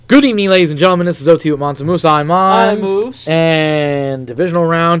Good evening, ladies and gentlemen. This is OT with Mons and Moose. I'm Mons. I'm Moose. And divisional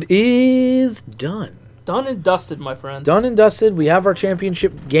round is done. Done and dusted, my friend. Done and dusted. We have our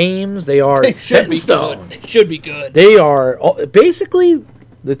championship games. They are set in stone. They should be good. They are basically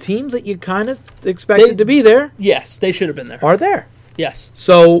the teams that you kind of expected to be there. Yes, they should have been there. Are there. Yes.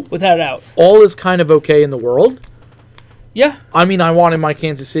 So, without a doubt. All is kind of okay in the world. Yeah. I mean, I wanted my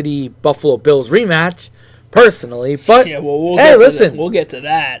Kansas City Buffalo Bills rematch, personally, but yeah, well, hey, listen. We'll get to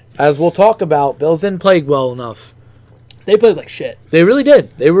that. As we'll talk about, Bills didn't play well enough. They played like shit. They really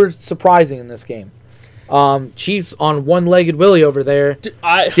did. They were surprising in this game. Chiefs on one-legged Willie over there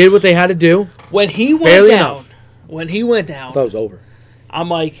did what they had to do. When he went Barely down, enough. when he went down, That was over. I'm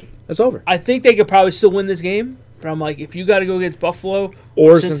like, It's over. I think they could probably still win this game, but I'm like, if you got to go against Buffalo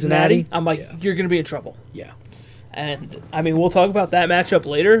Or Cincinnati, I'm like, yeah. You're going to be in trouble. Yeah. And I mean, we'll talk about that matchup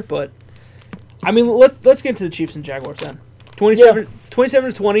later, but I mean, let's get into the Chiefs and Jaguars then.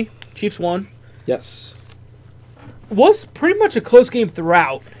 27-20, Chiefs won. Yes. Was pretty much a close game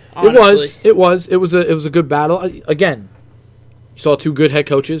throughout. Honestly. It was a good battle. Again, you saw two good head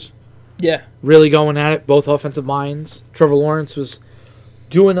coaches. Yeah. Really going at it, both offensive minds. Trevor Lawrence was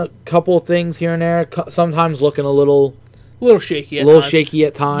doing a couple of things here and there, sometimes looking a little shaky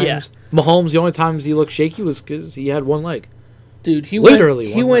at times. Yeah. Mahomes, the only times he looked shaky was because he had one leg. Dude, he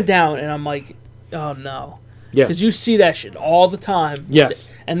literally went down, and I'm like, oh no. Yeah. Because you see that shit all the time. Yes.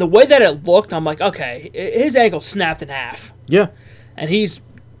 And the way that it looked, I'm like, okay, his ankle snapped in half. Yeah. And he's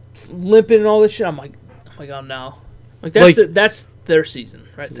limping and all this shit. I'm like, oh no. Like that's their season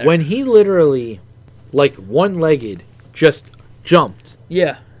right there. When he literally, like one-legged, just jumped.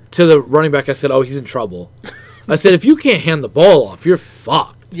 Yeah. To the running back, I said, oh, he's in trouble. I said, if you can't hand the ball off, you're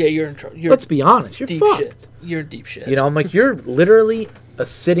fucked. Yeah, you're in trouble. Let's be honest, you're deep fucked. Shit. You're in deep shit. You know, I'm like, you're literally a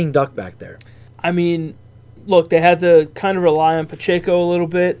sitting duck back there. I mean, look, they had to kind of rely on Pacheco a little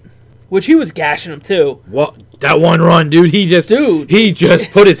bit, which he was gashing him too. Well, that one run, dude, he just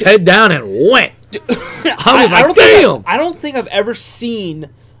put his head down and went. I was like, damn! I don't think I've ever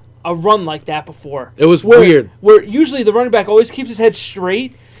seen a run like that before. It was weird. Where usually the running back always keeps his head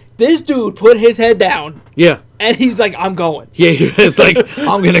straight. This dude put his head down. Yeah. And he's like, I'm going. Yeah, it's like,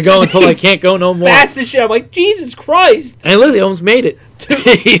 I'm going to go until I can't go no more. Fast as shit. I'm like, Jesus Christ. And literally almost made it.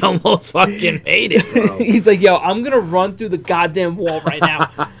 He almost fucking made it, bro. He's like, yo, I'm going to run through the goddamn wall right now.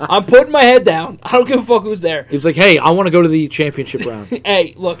 I'm putting my head down. I don't give a fuck who's there. He was like, hey, I want to go to the championship round.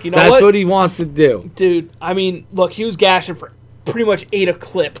 Hey, look, you know That's what he wants to do. Dude, I mean, look, he was gashing for pretty much 8 a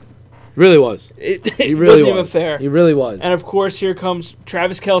clip. Really was. He really wasn't even fair. He really was. And of course, here comes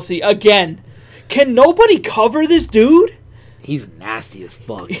Travis Kelce again. Can nobody cover this dude? He's nasty as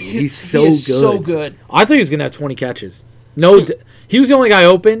fuck. Dude. He's so good. So good. I thought he was gonna have 20 catches. No, he was the only guy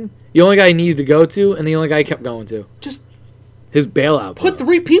open, the only guy he needed to go to, and the only guy he kept going to. Just his bailout. Put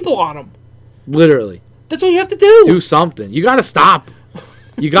 3 people on him. Literally. That's all you have to do. Do something. You got to stop.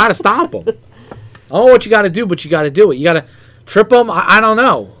 You got to stop him. I don't know what you got to do, but you got to do it. You got to trip him. I don't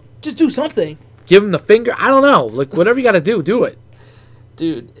know. Just do something. Give him the finger. I don't know. Like, whatever you got to do it.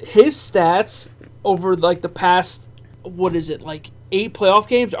 Dude, his stats over, like, the past, 8 playoff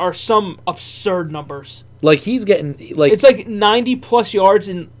games are some absurd numbers. Like, he's getting, like... It's, 90-plus yards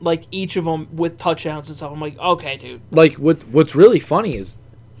in, each of them with touchdowns and stuff. I'm like, okay, dude. Like, what's really funny is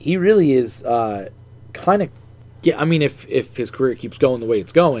he really is kind of... Yeah, I mean, if his career keeps going the way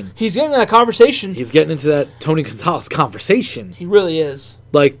it's going... He's getting that conversation. He's getting into that Tony Gonzalez conversation. He really is.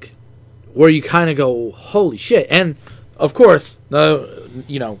 Like, where you kind of go, holy shit. And, of course,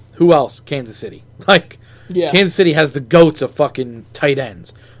 who else? Kansas City. Yeah. Kansas City has the goats of fucking tight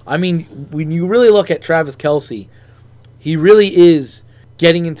ends. I mean, when you really look at Travis Kelce, he really is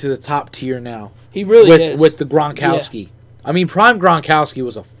getting into the top tier now. He really is. With the Gronkowski. Yeah. I mean, prime Gronkowski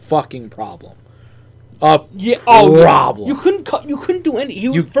was a fucking problem. Problem. You couldn't do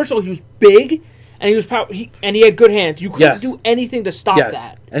any. First of all, he was big. And he was and he had good hands. You couldn't do anything to stop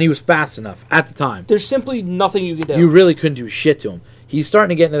that. And he was fast enough at the time. There's simply nothing you could do. You really couldn't do shit to him. He's starting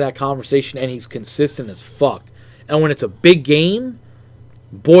to get into that conversation, and he's consistent as fuck. And when it's a big game,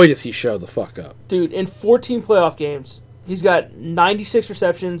 boy, does he show the fuck up. Dude, in 14 playoff games, he's got 96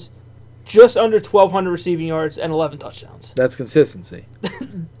 receptions, just under 1,200 receiving yards, and 11 touchdowns. That's consistency.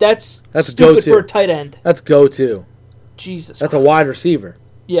 That's stupid go-to. For a tight end. That's go-to. Jesus That's Christ. A wide receiver.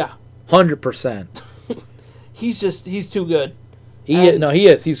 Yeah. 100%. He's too good. He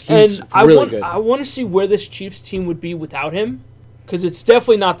is. He's really good. I want to see where this Chiefs team would be without him, because it's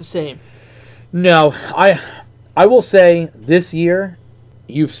definitely not the same. No, I will say this year,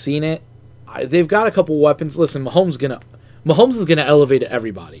 you've seen it. They've got a couple weapons. Listen, Mahomes is gonna elevate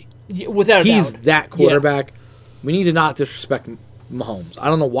everybody. Yeah, without a doubt. He's that quarterback. Yeah. We need to not disrespect Mahomes. I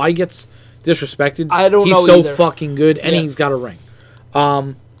don't know why he gets disrespected. I don't know He's so either. fucking good, and Yeah. he's got a ring.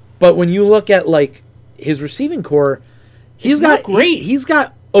 But when you look at like his receiving core, he's It's got not great. He's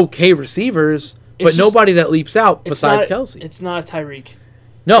got okay receivers, but It's just- nobody that leaps out It's besides not, Kelsey. It's not a Tyreek.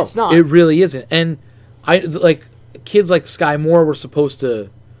 No, it's not. It really isn't. And I like kids like Sky Moore were supposed to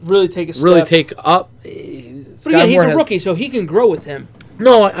Really take a step. really take up. But again, he's a rookie, so he can grow with him.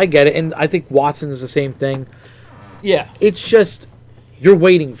 No, I get it, and I think Watson is the same thing. Yeah. It's just you're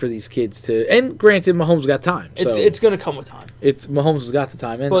waiting for these kids to. And granted, Mahomes got time. So It's going to come with time. Mahomes has got the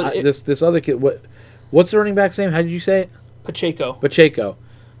time. And But this other kid, what's the running back's name? How did you say it? Pacheco. Pacheco.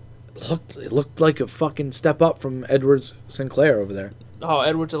 It looked like a fucking step up from Edwards Sinclair over there. Oh,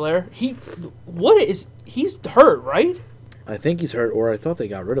 Edwards-Helaire. He's hurt, right? I think he's hurt, or I thought they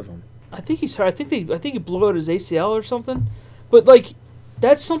got rid of him. I think he's hurt. I think he blew out his ACL or something. But like,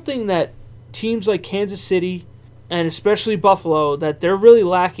 that's something that teams like Kansas City and especially Buffalo that they're really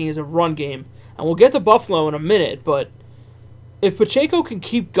lacking is a run game. And we'll get to Buffalo in a minute, but if Pacheco can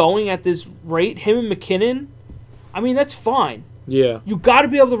keep going at this rate, him and McKinnon, I mean that's fine. Yeah, You got to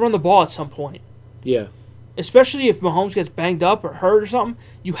be able to run the ball at some point. yeah. Especially if Mahomes gets banged up or hurt or something,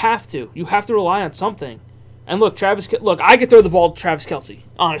 you have to. You have to rely on something. And look, I could throw the ball to Travis Kelce,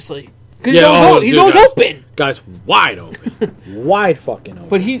 honestly. Because he's always open. Guy's wide open. Wide fucking open.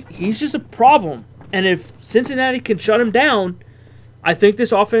 But he's just a problem. And if Cincinnati can shut him down, I think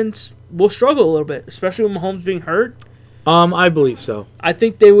this offense will struggle a little bit, especially with Mahomes being hurt. I believe so. I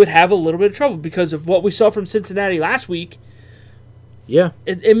think they would have a little bit of trouble because of what we saw from Cincinnati last week. Yeah.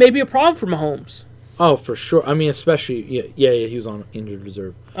 It may be a problem for Mahomes. Oh, for sure. I mean, especially yeah. He was on injured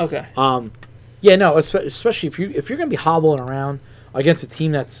reserve. Okay. Yeah, no, especially if you're gonna be hobbling around against a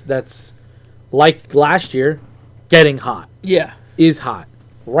team that's like last year, getting hot Yeah. is hot,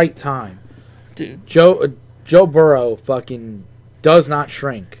 right time. Dude. Joe Burrow fucking does not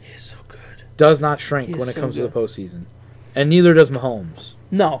shrink. He's so good. Does not shrink He is when it so comes to good. the postseason, and neither does Mahomes.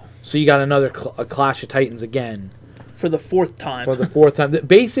 No. So you got another a clash of titans again For the fourth time. for the fourth time.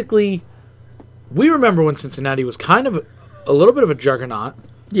 Basically, we remember when Cincinnati was kind of a little bit of a juggernaut.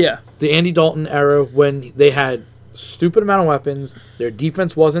 Yeah. The Andy Dalton era when they had stupid amount of weapons, their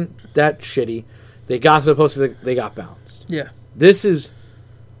defense wasn't that shitty. They got to the postseason, they got bounced. Yeah. This is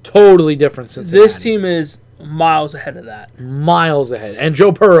totally different. Cincinnati. This team is miles ahead of that. Miles ahead, and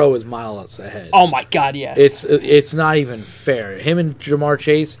Joe Burrow is miles ahead. Oh my God, yes. It's not even fair. Him and Jamar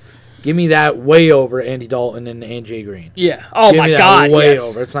Chase, give me that way over Andy Dalton and AJ Green. yeah. Oh Give my me that God, way yes.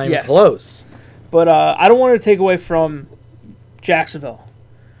 over. It's not even Yes. close. But I don't want to take away from Jacksonville.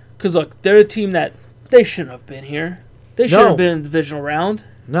 Because, look, they're a team that they shouldn't have been here. They shouldn't have been in the divisional round.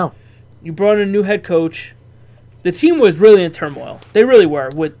 No, You brought in a new head coach. The team was really in turmoil. They really were.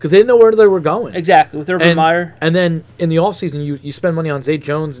 because they didn't know where they were going. Exactly. With Urban Meyer. And then in the offseason, you spend money on Zay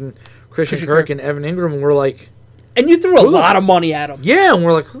Jones and Christian Kirk and Evan Ingram, and we're like, And you threw a lot of money at them. yeah, and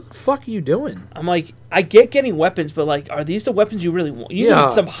we're like, what the fuck are you doing? I'm like, I get getting weapons, but, like, are these the weapons you really want? You Yeah.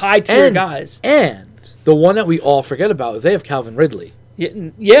 need some high-tier And- guys. And the one that we all forget about is they have Calvin Ridley.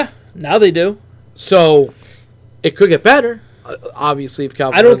 Yeah, now they do. So it could get better. Obviously, if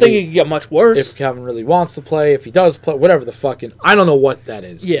Calvin I don't Ridley, think it could get much worse. if Calvin really wants to play, if he does play, whatever the fucking, I don't know what that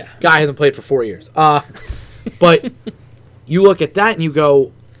is. Yeah. Guy hasn't played for 4 years. But you look at that and you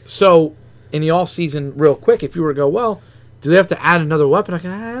go, so in the offseason, real quick, if you were to go, well, do they have to add another weapon?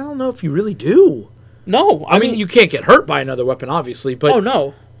 I don't know if you really do. No, I mean, you can't get hurt by another weapon, obviously, but oh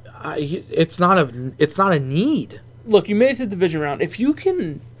no. it's not a need. Look, you made it to the division round. If you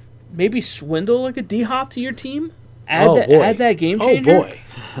can maybe swindle like a D-Hop to your team, add that game changer. Oh boy,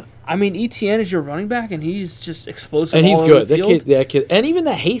 I mean, ETN is your running back, and he's just explosive. and he's all over good. the field. That kid, and even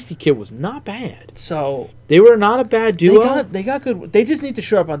that Hasty kid was not bad. So They were not a bad duo. they got good. They just need to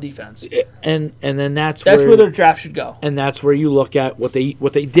show up on defense. and then that's That's where their draft should go. and that's where you look at what they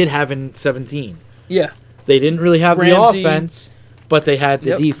did have in 17. Yeah, They didn't really have Ramsey. the offense, but they had the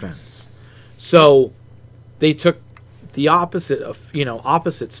Yep. defense. So they took the opposite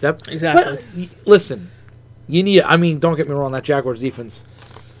step. Exactly. But listen, you need. I mean, don't get me wrong. That Jaguars defense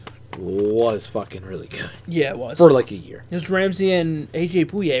was fucking really good yeah, it was. for like a year. It was Ramsey and AJ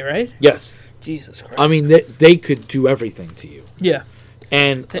Bouye, right? Yes, Jesus Christ. I mean they could do everything to you. yeah.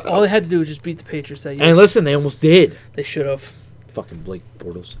 And All they had to do was just beat the Patriots that year. and listen, they almost did. They should have. Fucking Blake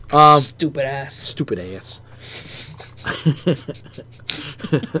Bortles. Stupid ass. Stupid ass.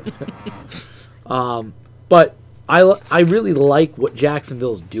 But I really like what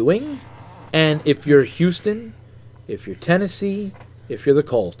Jacksonville's doing, and if you're Houston, if you're Tennessee, if you're the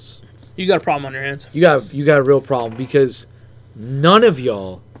Colts, You got a problem on your hands. you got a real problem because none of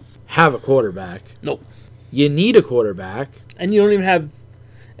y'all have a quarterback. Nope. You need a quarterback, And you don't even have,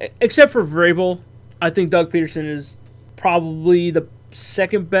 except for Vrabel, I think Doug Peterson is probably the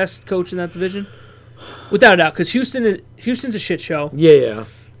second best coach in that division, without a doubt. Because Houston's a shit show, Yeah.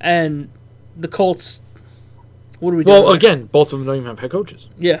 and the Colts. What are we doing? Well, again, both of them don't even have head coaches.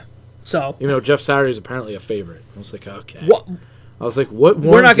 Yeah. So Jeff Saturday is apparently a favorite. I was like, okay. what? I was like, what?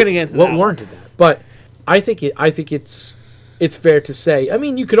 We're not gonna get into what that warranted that. But I think it's fair to say. I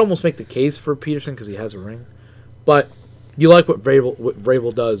mean, you could almost make the case for Peterson because he has a ring, but you like what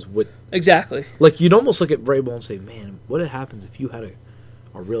Vrabel does with. Exactly. Like, you'd almost look at Vrabel and say, man, what happens if you had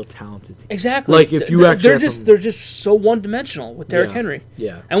a real talented team? Exactly. Like, if you actually they're just so one dimensional with Derrick Henry.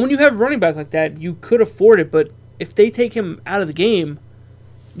 Yeah. And when you have a running back like that, you could afford it. But if they take him out of the game,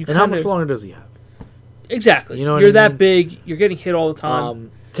 And how much longer does he have? Exactly. You know what you're I that mean? big. You're getting hit all the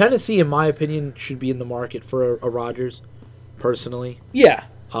time. Tennessee, in my opinion, should be in the market for a Rodgers. Personally, Yeah.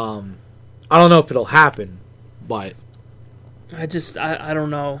 I don't know if it'll happen, but I don't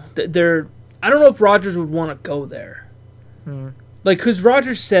know. I don't know if Rodgers would want to go there. Like, because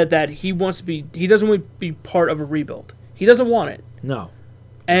Rodgers said that he doesn't want to be part of a rebuild. He doesn't want it. no,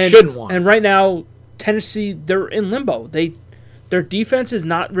 And shouldn't want. And right now, Tennessee, they're in limbo. Their defense is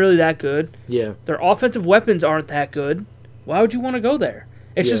not really that good. Yeah, Their offensive weapons aren't that good. Why would you want to go there?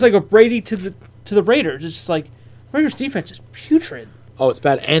 It's Yeah. just like a Brady to the Raiders. It's just like Raiders defense is putrid. oh, it's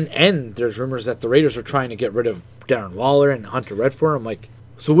bad. And there's rumors that the Raiders are trying to get rid of Darren Waller and Hunter Redford. I'm like,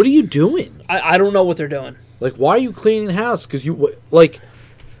 so what are you doing? I don't know what they're doing. Like, why are you cleaning house? Because you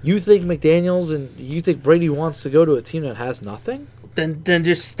think McDaniels and you think Brady wants to go to a team that has nothing? Then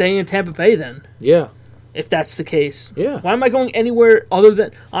just stay in Tampa Bay then. Yeah, If that's the case. Yeah. Why am I going anywhere other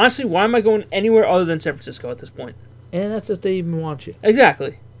than why am I going anywhere other than San Francisco at this point? and that's if they even want you.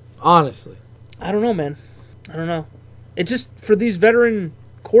 Exactly. Honestly, I don't know, man. I don't know. It's just for these veteran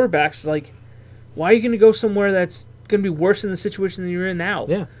quarterbacks, like, why are you going to go somewhere that's going to be worse than the situation that you're in now?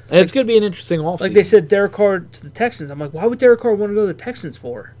 yeah, and it's going to be an interesting offseason. Like they said, Derek Carr to the Texans. I'm like, why would Derek Carr want to go to the Texans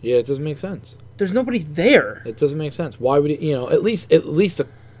for? Yeah, it doesn't make sense. There's nobody there. It doesn't make sense. Why would it? At least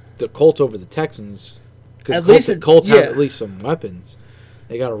the Colts over the Texans, At because least Colts yeah. have at least some weapons.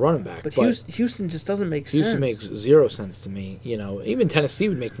 They got a running back, But Houston just doesn't make sense. Houston makes zero sense to me. Even Tennessee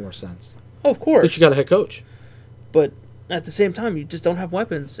would make more sense. Oh, of course. But you got a head coach. But at the same time, you just don't have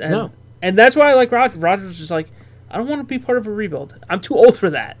weapons. And, No. And that's why I like Rodgers. Rodgers was just like, I don't want to be part of a rebuild. I'm too old for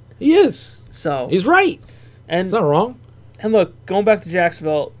that. He is. So He's right. and It's not wrong. and look, going back to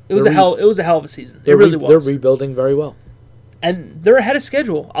Jacksonville, it was They're it was a hell of a season. They're It really was. They're rebuilding very well. And they're ahead of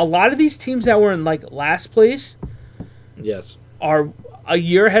schedule. A lot of these teams that were in like last place Yes. are a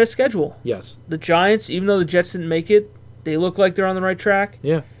year ahead of schedule. Yes. The Giants, even though the Jets didn't make it, they look like they're on the right track.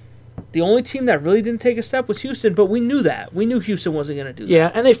 Yeah. The only team that really didn't take a step was Houston, but we knew that. We knew Houston wasn't going to do that.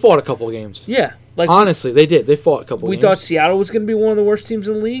 Yeah, and they fought a couple of games. Yeah. Like Honestly, they did. They fought a couple we of thought games. Seattle was going to be one of the worst teams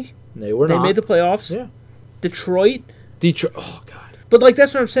in the league. They were They not. made the playoffs. Yeah. Detroit. Oh, God. But like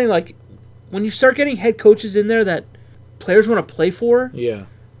that's what I'm saying. Like when you start getting head coaches in there that players want to play for, Yeah.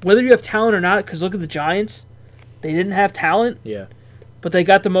 whether you have talent or not, because look at the Giants. They didn't have talent, Yeah. but they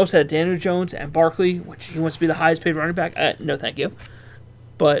got the most out of Daniel Jones and Barkley, which he wants to be the highest paid running back. No, thank you.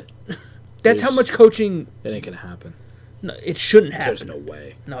 But that's how Please. much coaching. It ain't going to happen. No, it shouldn't happen. There's no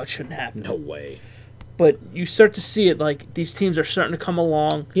way. No, it shouldn't happen. No way. But you start to see it. Like these teams are starting to come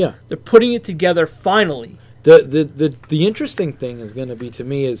along. Yeah. They're putting it together finally. The interesting thing is going to be to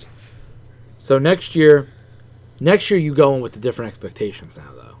me is, so next year you go in with the different expectations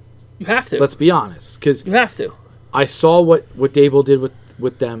now, though. You have to. Let's be honest, because You have to. I saw what Dable did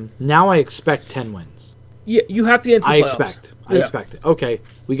with them. Now I expect 10 wins. Yeah, you have to get into the I playoffs. expect it. Okay,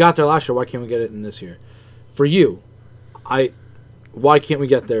 we got there last year. Why can't we get it in this year? For you, why can't we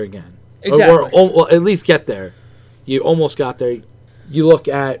get there again? Exactly. Or at least get there. You almost got there. You look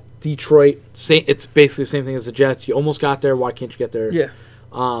at Detroit. It's basically the same thing as the Jets. You almost got there. Why can't you get there? Yeah.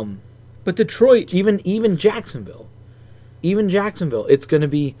 But Detroit, Even Jacksonville. It's going to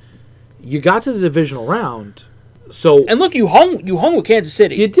be. You got to the divisional round, so and look, you hung with Kansas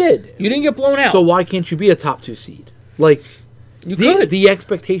City. you did. You didn't get blown out. So why can't you be a top 2 seed? Like you could, the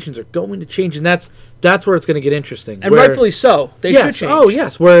expectations are going to change, and that's where it's going to get interesting. and rightfully so. They should change. Oh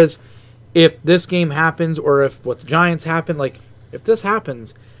yes. Whereas if this game happens, or if what the Giants happen, like if this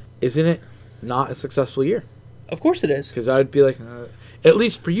happens, isn't it not a successful year? Of course it is. Because I would be like, at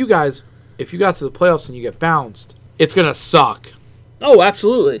least for you guys, if you got to the playoffs and you get bounced, it's gonna suck. Oh,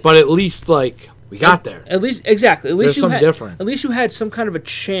 absolutely. But at least like we got there. At least exactly. At least There's you something had different. At least you had some kind of a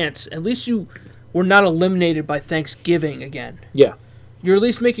chance. At least you were not eliminated by Thanksgiving again. Yeah. You're at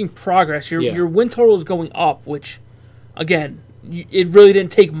least making progress. Yeah. Your win total is going up, which, again, it really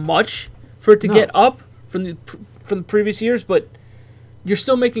didn't take much for it to No. get up from from the previous years, but you're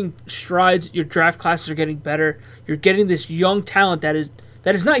still making strides. Your draft classes are getting better. You're getting this young talent that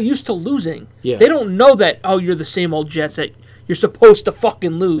is not used to losing. Yeah. They don't know that, oh, you're the same old Jets that you're supposed to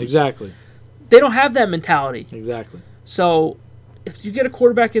fucking lose. Exactly. They don't have that mentality. Exactly. So if you get a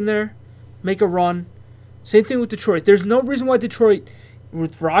quarterback in there, make a run. Same thing with Detroit. There's no reason why Detroit,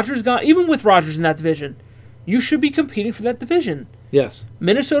 with Rodgers gone, even with Rodgers in that division, you should be competing for that division. Yes.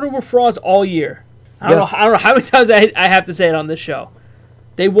 Minnesota were frauds all year. I don't know how many times I have to say it on this show.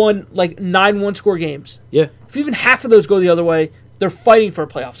 They won like 9 one-score games. Yeah. If even half of those go the other way, they're fighting for a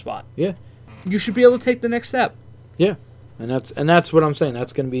playoff spot. Yeah. You should be able to take the next step. Yeah. And that's what I'm saying.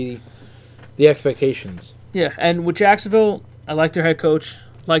 That's going to be the expectations. Yeah, and with Jacksonville, I like their head coach,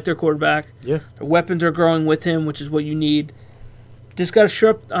 like their quarterback. Yeah. Their weapons are growing with him, which is what you need. Just got to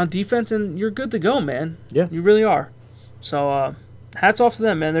show up on defense, and you're good to go, man. Yeah. You really are. So, hats off to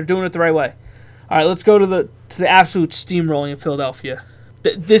them, man. They're doing it the right way. All right, let's go to the absolute steamrolling in Philadelphia.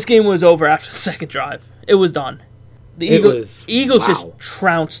 This game was over after the second drive. It was done. The Eagles just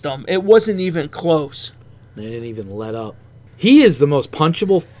trounced them. It wasn't even close. They didn't even let up. He is the most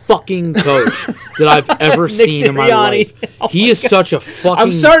punchable fucking coach that I've ever seen in my life. Oh he is such a fucking...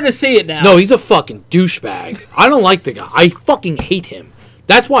 I'm starting to see it now. No, he's a fucking douchebag. I don't like the guy. I fucking hate him.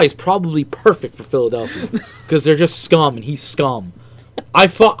 That's why he's probably perfect for Philadelphia. Because they're just scum, and he's scum. I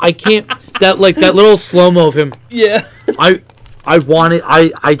can't... That little slow-mo of him... Yeah.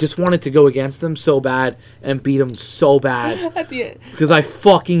 I just wanted to go against him so bad and beat him so bad At the end, because I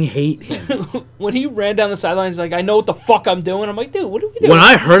fucking hate him. when he ran down the sideline, he's like, "I know what the fuck I'm doing." I'm like, "Dude, what are we doing?" When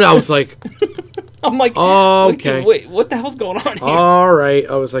I heard it, I was like, "I'm like, oh, okay, wait, what the hell's going on here?" All right,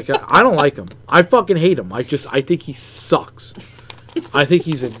 I was like, I don't like him. I fucking hate him. I think he sucks. I think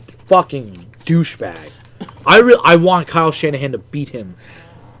he's a fucking douchebag. I want Kyle Shanahan to beat him.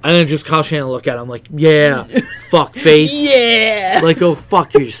 And then just Kyle Shanahan look at him like, yeah, fuck face. Yeah. Like, go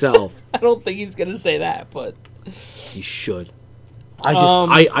fuck yourself. I don't think he's going to say that, but... He should.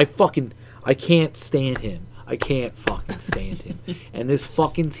 I can't stand him. I can't fucking stand him. And this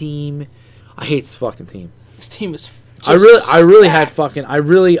fucking team, I hate this fucking team. This team is I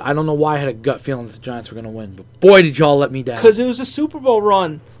don't know why I had a gut feeling that the Giants were going to win, but boy, did y'all let me down. Because it was a Super Bowl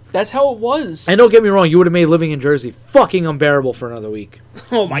run. That's how it was. And don't get me wrong, you would have made living in Jersey fucking unbearable for another week.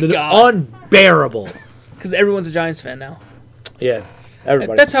 Oh my God. Unbearable. Because everyone's a Giants fan now. Yeah,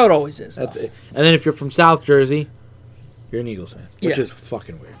 everybody. That's how it always is. That's it. And then if you're from South Jersey, you're an Eagles fan, which Yeah. is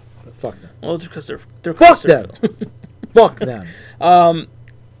fucking weird. But fuck them. Well, it's because they're Fuck closer. them. Fuck them.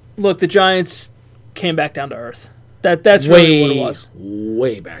 Look, the Giants came back down to earth. That's really what it was.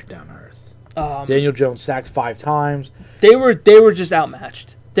 Way back down to earth. Daniel Jones sacked 5 times. They were just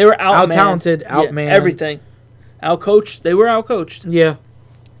outmatched. They were Out-talented, outmanned. Everything. Outcoached. They were outcoached. Yeah.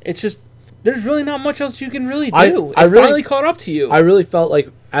 It's just, there's really not much else you can really do. I It really finally caught up to you. I really felt like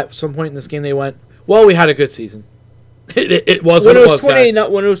at some point in this game they went, well, we had a good season. It was when what it it was, guys.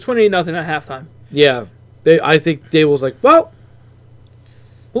 When it was 28-0 at halftime. Yeah. I think Dave was like, well,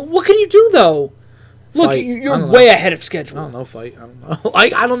 What can you do, though? Look, fight. you're way ahead of schedule. I don't know, fight. I don't know.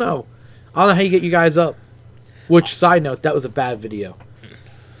 I don't know. I don't know how you get you guys up. Which, side note, that was a bad video.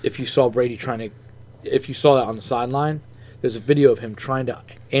 If you saw Brady if you saw that on the sideline, there's a video of him trying to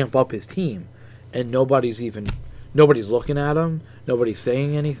amp up his team, and nobody's looking at him. Nobody's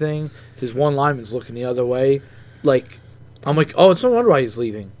saying anything. His one lineman's looking the other way. Like, I'm like, oh, it's no wonder why he's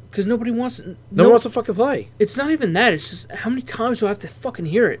leaving. Because nobody wants... No one wants to fucking play. It's not even that. It's just, how many times do I have to fucking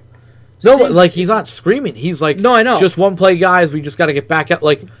hear it? No, like, he's not screaming. He's like, no, I know. Just one play, guys. We just got to get back at,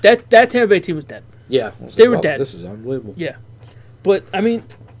 like... That Tampa Bay team was dead. Yeah. They were dead. This is unbelievable. Yeah. But, I mean,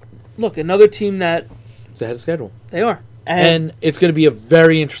 look, another team that... It's ahead of schedule. They are. And it's going to be a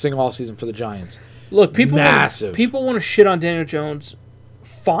very interesting offseason for the Giants. Look, people Massive. Want to shit on Daniel Jones.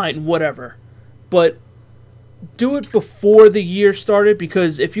 Fine, whatever. But do it before the year started,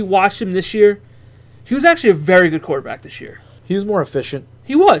 because if you watched him this year, he was actually a very good quarterback this year. He was more efficient.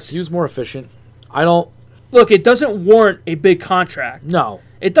 He was. Look, it doesn't warrant a big contract. No.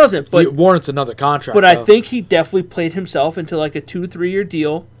 It doesn't, but... It warrants another contract. But I think he definitely played himself into like a 2 to 3 year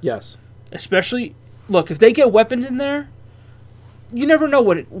deal. Yes. Especially, look, if they get weapons in there, you never know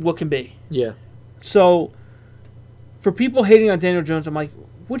what can be. Yeah. So, for people hating on Daniel Jones, I'm like,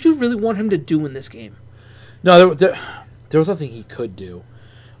 what do you really want him to do in this game? No, there was nothing he could do.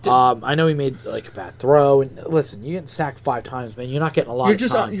 I know he made like a bad throw, and listen, you get sacked 5 times, man. You're not getting a lot of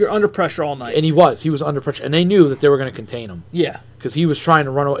time. You're under pressure all night. And he was under pressure, and they knew that they were going to contain him. Yeah, because he was trying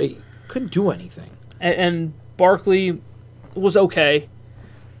to run away. He couldn't do anything. And Barkley was okay,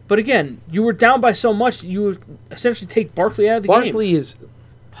 but again, you were down by so much, you would essentially take Barkley out of the game.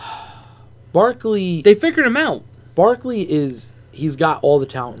 Barkley. They figured him out. Barkley he's got all the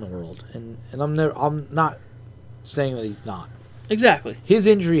talent in the world, and I'm not saying that he's not. Exactly. His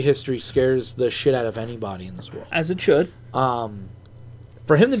injury history scares the shit out of anybody in this world. As it should.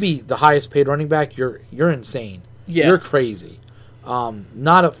 For him to be the highest paid running back, you're insane. Yeah. You're crazy.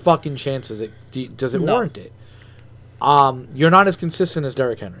 Not a fucking chance does it warrant it. You're not as consistent as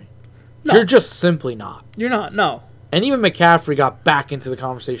Derrick Henry. No. You're just simply not. You're not, no. And even McCaffrey got back into the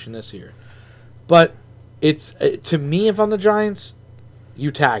conversation this year. But it's to me, if I'm the Giants,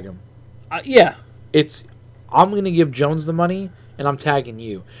 you tag him. Yeah. I'm going to give Jones the money, and I'm tagging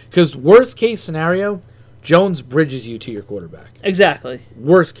you. Because worst case scenario, Jones bridges you to your quarterback. Exactly.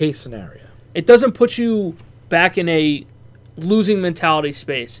 Worst case scenario. It doesn't put you back in a losing mentality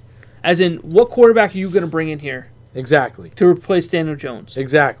space. As in, what quarterback are you going to bring in here? Exactly. To replace Daniel Jones.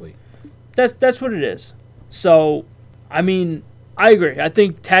 Exactly. That's what it is. So, I mean, I agree. I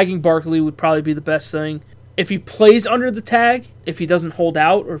think tagging Barkley would probably be the best thing. If he plays under the tag, if he doesn't hold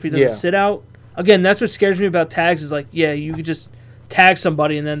out, or if he doesn't sit out. Again, that's what scares me about tags is like, yeah, you could just tag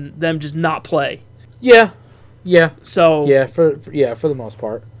somebody and then them just not play. Yeah. Yeah. So for the most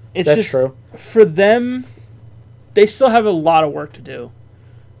part. It's that's just, true. For them, they still have a lot of work to do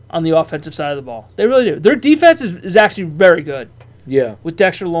on the offensive side of the ball. They really do. Their defense is actually very good. Yeah. With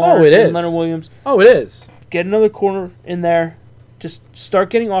Dexter Lawrence and Leonard Williams. Oh, it is. Get another corner in there. Just start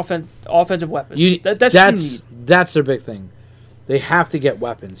getting offensive weapons. That's what you need. That's their big thing. They have to get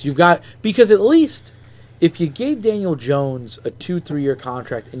weapons. Because at least if you gave Daniel Jones a 2-3 year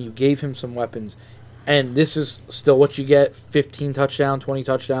contract and you gave him some weapons, and this is still what you get, 15 touchdowns, 20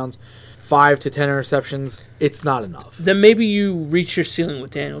 touchdowns, 5 to 10 interceptions, it's not enough. Then maybe you reach your ceiling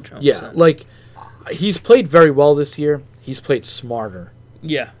with Daniel Jones. Yeah, like he's played very well this year. He's played smarter.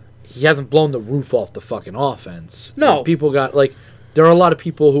 Yeah. He hasn't blown the roof off the fucking offense. No. And people got, there are a lot of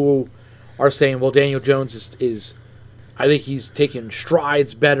people who are saying, well, Daniel Jones is I think he's taking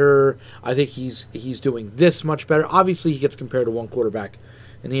strides better. I think he's doing this much better. Obviously, he gets compared to one quarterback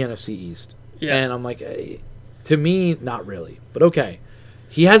in the NFC East. Yeah. And I'm like, to me, not really. But okay.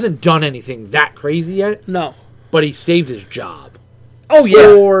 He hasn't done anything that crazy yet. No. But he saved his job. Oh,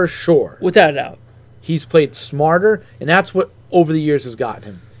 yeah. For sure. Without a doubt. He's played smarter, and that's what over the years has gotten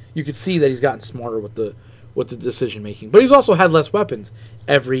him. You could see that he's gotten smarter with the decision making. But he's also had less weapons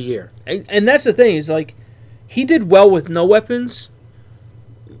every year. And that's the thing, is like, he did well with no weapons.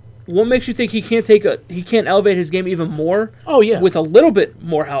 What makes you think he can't elevate his game even more? Oh yeah, with a little bit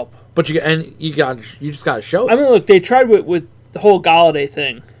more help. But you just got to show it. I mean, look, they tried with the whole Galladay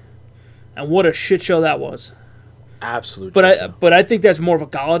thing, and what a shit show that was. Absolutely. But I think that's more of a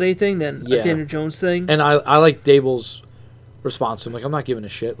Galladay thing than a Daniel Jones thing. And I like Dable's response to him. Like, I'm not giving a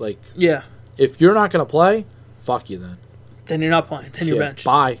shit. Like, yeah, if you're not gonna play, fuck you then. Then you're not playing. Then you're benched.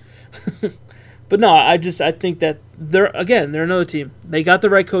 Bye. But no, I think that they're another team. They got the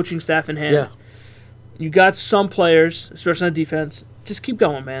right coaching staff in hand. Yeah. You got some players, especially on defense. Just keep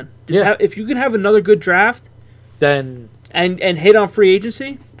going, man. If you can have another good draft, then and hit on free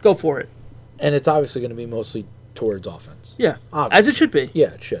agency, go for it. And it's obviously going to be mostly towards offense. Yeah, obviously. As it should be. Yeah,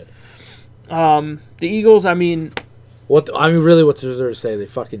 it should. The Eagles, I mean, really, what's there to say? They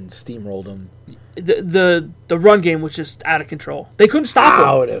fucking steamrolled them. The run game was just out of control. They couldn't stop them.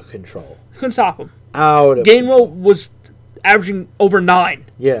 Out of control. Couldn't stop him. Gainwell was averaging over 9.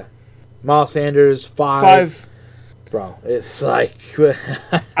 Yeah. Miles Sanders 5. Bro, it's like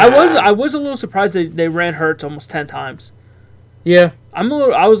I was a little surprised they ran Hurts almost 10 times. Yeah. I'm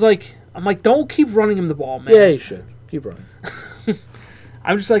like, don't keep running him the ball, man. Yeah, you should. Keep running.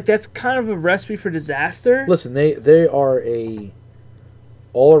 I'm just like, that's kind of a recipe for disaster. Listen, they are a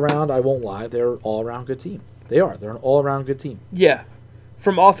all around, I won't lie, they're an all around good team. They are. They're an all around good team. Yeah.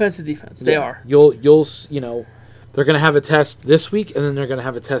 From offense to defense, they are. You'll they're going to have a test this week, and then they're going to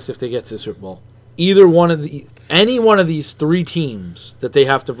have a test if they get to the Super Bowl. Any one of these 3 teams that they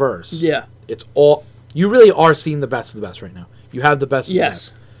have to verse. Yeah, it's all. You really are seeing the best of the best right now. You have the best. Of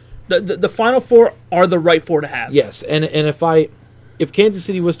yes, the best. The final 4 are the right 4 to have. Yes, and if Kansas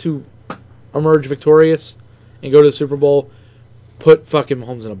City was to emerge victorious and go to the Super Bowl, put fucking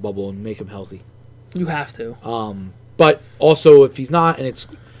Mahomes in a bubble and make him healthy. You have to. But also, if he's not, and it's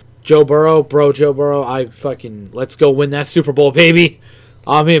Joe Burrow, let's go win that Super Bowl, baby.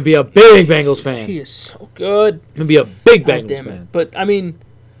 I'm going to be a big Bengals fan. He is so good. I'm going to be a big Bengals fan. But, I mean,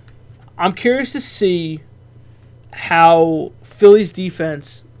 I'm curious to see how Philly's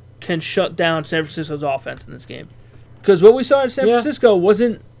defense can shut down San Francisco's offense in this game. Because what we saw in San Francisco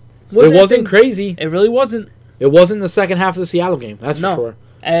wasn't crazy. It really wasn't. It wasn't the second half of the Seattle game, that's for sure.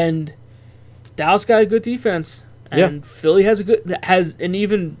 And Dallas got a good defense. And Philly has an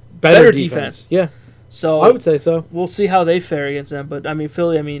even better defense. Yeah. So I would say so. we'll see how they fare against them. But I mean,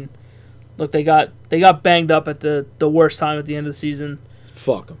 Philly. I mean, look, they got banged up at the worst time at the end of the season,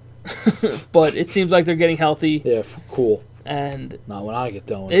 Fuck them. but it seems like they're getting healthy, Yeah, cool. and Not when I get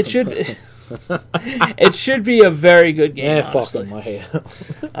done with it them. should it should be a very good game. Yeah, fuck honestly. them. I hate them.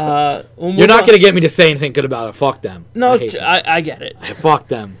 We'll You're move not on- going to get me to say anything good about it. Fuck them. No, I hate them. I get it. Fuck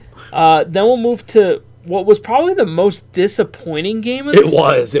them. Then we'll move to what was probably the most disappointing game of It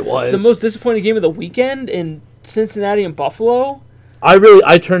was. the most disappointing game of the weekend in Cincinnati and Buffalo.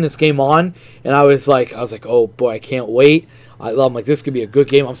 I turned this game on and I was like, oh boy, I can't wait. I'm like, this could be a good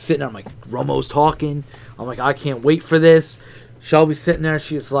game. I'm sitting there, I'm like, Romo's talking. I'm like, I can't wait for this. Shelby's sitting there.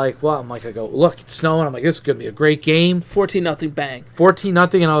 She's like, well, I'm like, I go, look, it's snowing. I'm like, this is gonna be a great game. 14-0 bang.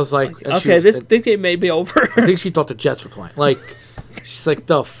 14-0, and I was like, and she Okay, was- this game may be over. I think she thought the Jets were playing. Like, she's like,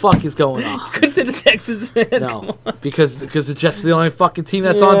 the fuck is going on? Couldn't say the Texans fan. No, because the Jets are the only fucking team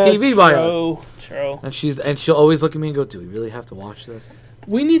that's on TV by us. True. And she'll always look at me and go, do we really have to watch this?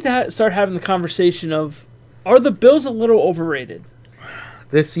 We need to start having the conversation of, are the Bills a little overrated?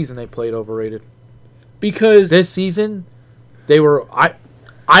 This season they played overrated. Because This season, they were. I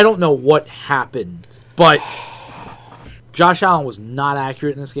don't know what happened, but Josh Allen was not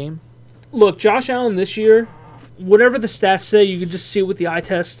accurate in this game. look, Josh Allen this year, whatever the stats say, you can just see it with the eye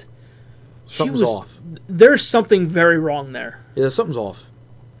test. Something's off. There's something very wrong there. Yeah, something's off.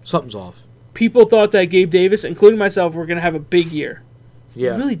 Something's off. People thought that Gabe Davis, including myself, were going to have a big year.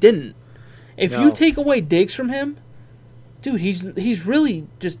 Yeah. He really didn't. If No. you take away Diggs from him, dude, he's really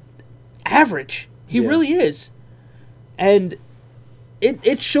just average. He Yeah. really is. And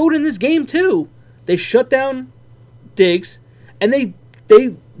it showed in this game too. They shut down Diggs, and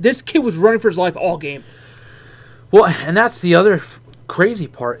this kid was running for his life all game. Well, and that's the other crazy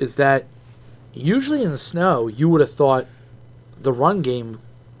part is that usually in the snow, you would have thought the run game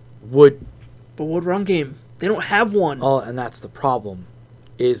would. But what run game? They don't have one. Oh, and that's the problem.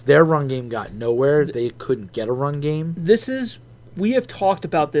 Is their run game got nowhere? They couldn't get a run game. We have talked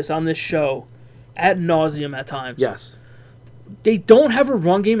about this on this show ad nauseum at times. Yes, They don't have a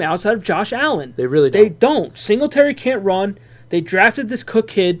run game outside of Josh Allen. they really They don't. don't. Singletary can't run. They drafted this Cook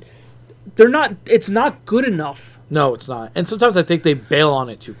kid. They're not. It's not good enough. No, it's not. And sometimes I think they bail on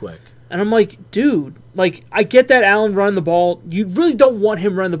it too quick. And I'm like, dude, like I get that Allen running the ball. You really don't want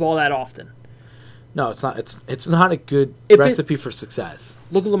him running the ball that often. No, it's not. It's not a good If it- recipe for success.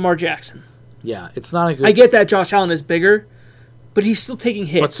 Look at Lamar Jackson. Yeah, it's not a good. I get that Josh Allen is bigger, but he's still taking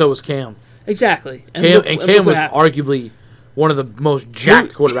hits. But so was Cam. Exactly. Cam look was what happened. arguably one of the most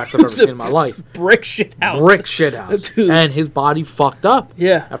jacked quarterbacks I've ever seen in my life. Brick shit house. Brick shit house. Dude. And his body fucked up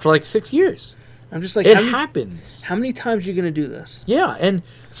Yeah. after like 6 years. I'm just like, It happens. how many times are you gonna do this? Yeah, and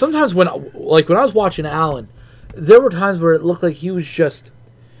sometimes when I was watching Allen, there were times where it looked like he was just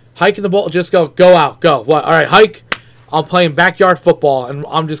hiking the ball, just go out, go. What? All right, hike. I'm playing backyard football, and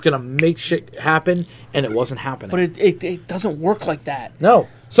I'm just gonna make shit happen, and it wasn't happening. But it doesn't work like that. No,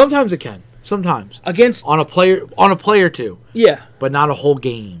 sometimes it can. Sometimes Against on a player too, yeah. but not a whole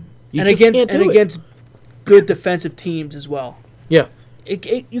game. You And just against can't do it. against good defensive teams as well. Yeah,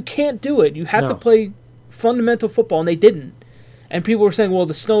 You can't do it. You have to No. play fundamental football, and they didn't. And people were saying, "Well,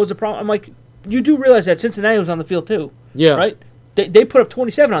 the snow is a problem." I'm like, you do realize that Cincinnati was on the field too, yeah. right? They put up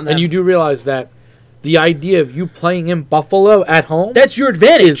 27 on them. And you do realize that the idea of you playing in Buffalo at home that's your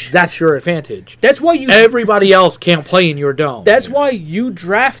advantage. that's your advantage. That's why you. Everybody else can't play in your dome. That's why you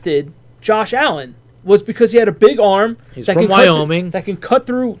drafted Josh Allen. Was because he had a big arm. He's that from can cut through- Wyoming. that can cut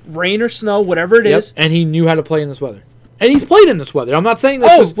through rain or snow, whatever it Yep, is. and he knew how to play in this weather. And he's played in this weather. I'm not saying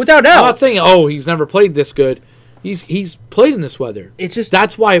this Oh, is without I'm doubt. not saying he's never played this good. He's played in this weather. It's just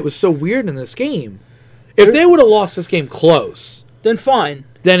That's why it was so weird in this game. If they would have lost this game close, then fine.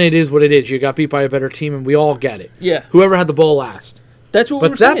 then it is what it is. You got beat by a better team, and we all get it. Yeah, Whoever had the ball last. that's what we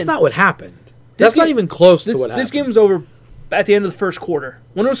But were that's saying. not what happened. This That's not game- even close to what happened. This game was over at the end of the first quarter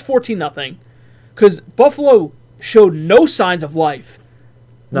when it was 14-0, because Buffalo showed no signs of life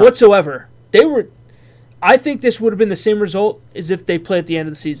No. whatsoever. I think this would have been the same result as if they played at the end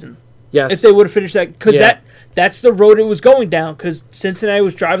of the season. Yes. If they would have finished that, because Yeah. that's the road it was going down. Because Cincinnati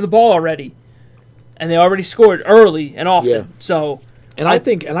was driving the ball already, and they already scored early and often. Yeah. So, and I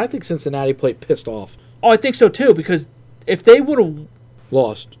think Cincinnati played pissed off. I think so too. Because if they would have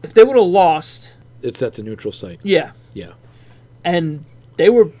Lost. lost, It's at the neutral site. yeah, Yeah. and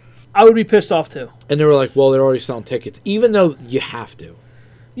I would be pissed off too. And they were like, well, they're already selling tickets. Even though you have to.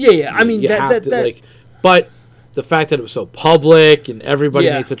 Yeah. I mean, you have that, to, that like, but the fact that it was so public and everybody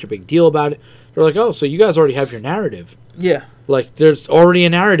Yeah. made such a big deal about it, they're like, oh, so you guys already have your narrative. yeah. Like, there's already a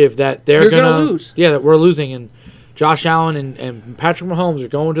narrative that they're You're gonna gonna lose. Yeah, that we're losing, and Josh Allen and Patrick Mahomes are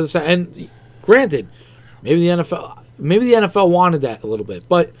going to the side. And granted, Maybe the NFL wanted that a little bit,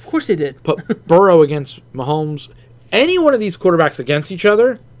 but Of course they did. put Burrow against Mahomes. Any one of these quarterbacks against each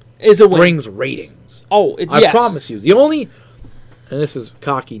other Is a win. brings ratings. Oh, I promise you. The only, and this is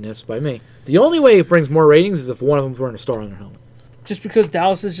cockiness by me, the only way it brings more ratings is if one of them's wearing a star on their helmet. Just because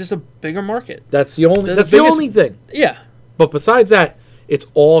Dallas is just a bigger market. That's the only. They're That's the the biggest- only thing. Yeah, But besides that, it's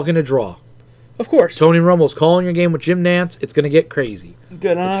all going to draw. of course. Tony Romo's calling a game with Jim Nance. It's going to get crazy.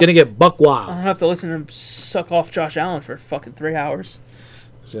 Good. It's going to get buck I wild. don't have to listen to him suck off Josh Allen for fucking 3 hours.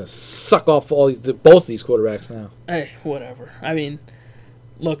 It's going to suck off both these quarterbacks now. Hey, whatever. I mean,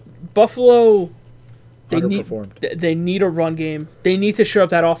 look, Buffalo. Underperformed. They need a run game. They need to shore up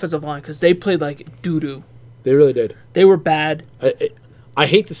that offensive line because they played like doo doo. They really did. They were bad. I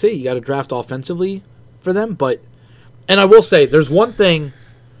hate to say you got to draft offensively for them, and I will say there's one thing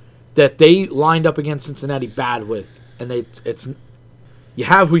that they lined up against Cincinnati bad with, and it's you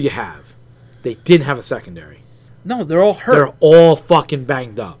have who you have. They didn't have a secondary. No, they're all hurt. They're all fucking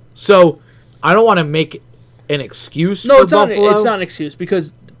banged up. So I don't want to make an excuse. No, for it's not. Buffalo. It's not an excuse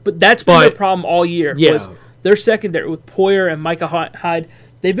but that's been their problem all year. Yeah. Was their secondary with Poyer and Micah Hyde.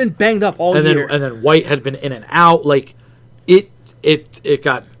 They've been banged up all year. And then White had been in and out. Like it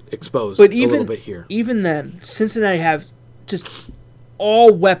got exposed But a even little bit here. even then, Cincinnati have just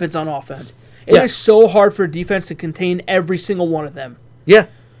all weapons on offense. It Yeah. is so hard for a defense to contain every single one of them. Yeah,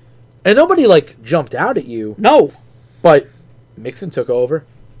 and nobody jumped out at you, No, but Mixon took over.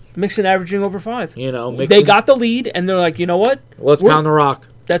 Mixon averaging over 5. You know, They Mixon, got the lead, and they're like, you know what? let's we're- pound the rock,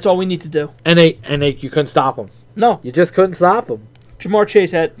 That's all we need to do. and you couldn't stop them. No, You just couldn't stop them. Jamar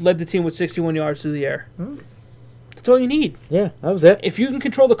Chase led the team with 61 yards through the air. That's all you need. Yeah, that was it. If you can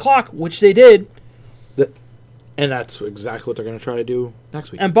control the clock, which they did, And that's exactly what they're going to try to do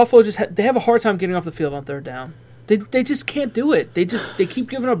next week. and Buffalo they have a hard time getting off the field on third down. They just can't do it. They keep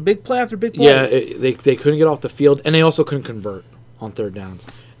giving up big play after big play. Yeah, they couldn't get off the field, and they also couldn't convert on third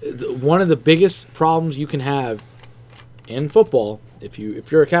downs. One of the biggest problems you can have in football, if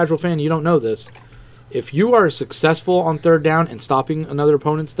you're a casual fan, you don't know this. If you are successful on third down and stopping another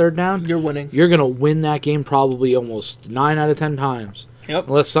opponent's third down, You're winning. You're going to win that game probably almost 9 out of 10 times, Yep.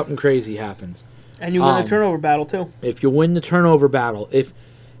 unless something crazy happens. And you win the turnover battle too. If you win the turnover battle, if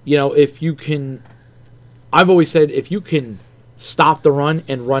you can, I've always said if you can stop the run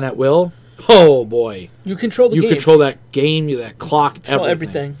and run at will, oh boy, You control the you game. control that game, that clock, Control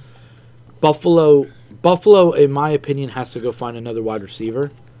everything. Buffalo, in my opinion, has to go find another wide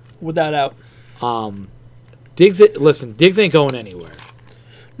receiver. Without out. Diggs ain't going anywhere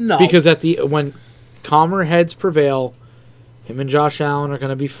No. because when calmer heads prevail, him and Josh Allen are going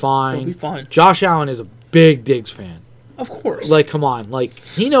to be fine. They'll be fine. Josh Allen is a big Diggs fan. Of course. Come on,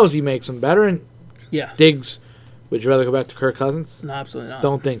 he knows he makes them better. And yeah. Diggs, would you rather go back to Kirk Cousins? No, absolutely not.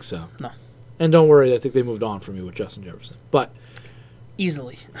 Don't think so. No. And don't worry, I think they moved on from you with Justin Jefferson. But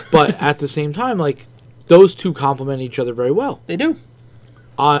Easily. at the same time, those two complement each other very well. They do.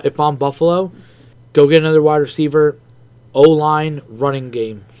 If I'm Buffalo, go get another wide receiver, O-line, running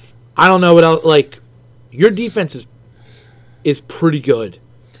game. I don't know what else. Your defense is pretty good.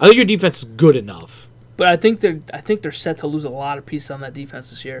 I think your defense is good enough. But I think they're set to lose a lot of pieces on that defense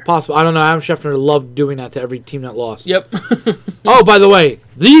this year. Possible. I don't know. Adam Schefter loved doing that to every team that lost. Yep. Oh, by the way,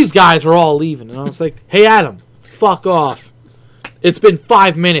 these guys are all leaving. And I was like, hey, Adam, fuck off. It's been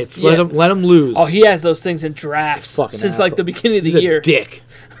 5 minutes. Yeah. Let him lose. Oh, he has those things in drafts Fucking since asshole. the beginning of the He's year. a dick.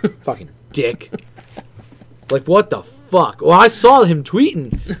 Fucking dick. What the fuck? Well, I saw him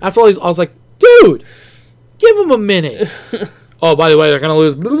tweeting after all these. I was like, dude, give him a minute. Oh, by the way, they're gonna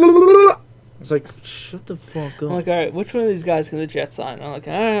lose. I was like, shut the fuck up. I'm like, all right, which one of these guys can the Jets sign? I'm like,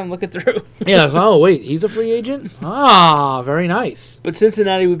 all right, I'm looking through. Yeah. Oh, wait, he's a free agent. Ah, very nice. But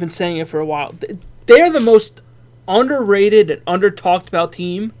Cincinnati, we've been saying it for a while. They're the most underrated and under-talked about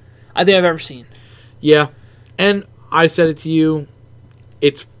team I think I've ever seen. Yeah, and I said it to you.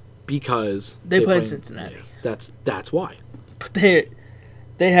 It's because They play in Cincinnati. Yeah, that's why. But they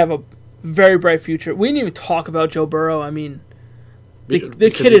have a very bright future. We didn't even talk about Joe Burrow. I mean, the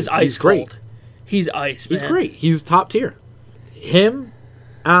Because kid is ice he's great. cold. He's ice, man. He's great. He's top tier. Him,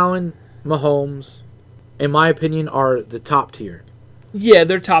 Allen, Mahomes, in my opinion, are the top tier. Yeah,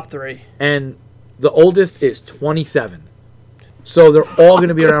 they're top 3. And the oldest is 27. So they're all going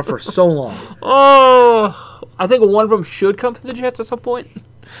to be around for so long. Oh, I think one of them should come to the Jets at some point.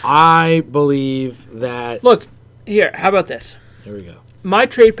 I believe that... Look, here, how about this? Here we go. My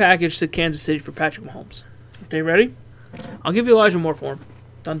trade package to Kansas City for Patrick Mahomes. Okay, ready? I'll give you Elijah Moore for him.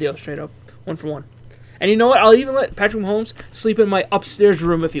 Done deal, straight up. 1 for 1. And you know what? I'll even let Patrick Mahomes sleep in my upstairs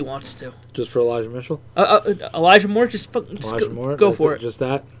room if he wants to. Just for Elijah Mitchell? Elijah Moore, just Elijah Moore? go That's for it. Just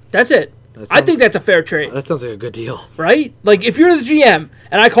that? That's it. I think that's a fair trade, That sounds like a good deal. right? Like, if you're the GM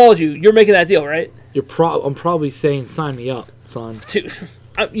and I called you, you're making that deal, right? I'm probably saying sign me up, son. Dude,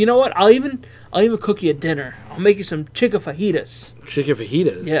 you know what? I'll even cook you a dinner. I'll make you some chicken fajitas. Chicken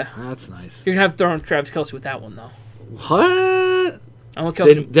fajitas. Yeah. That's nice. You're gonna have to throw on Travis Kelce with that one, though. What? I want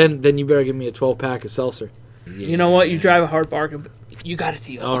Kelce. Then you better give me a 12-pack of seltzer. You know what? You drive a hard bargain, but you got a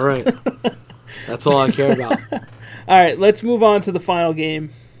deal. All right. That's all I care about. All right, let's move on to the final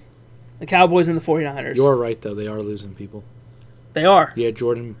game. The Cowboys and the 49ers. You're right, though. They are losing people. They are. Yeah,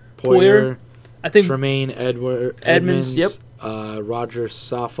 Jordan Poyer, I think Tremaine Edmonds, yep. Roger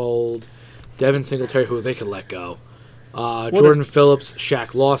Saffold, Devin Singletary, who they could let go. Jordan Phillips,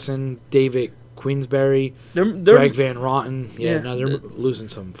 Shaq Lawson, David Queensberry, they're Greg Van Rotten. Yeah, Yeah. no, they're losing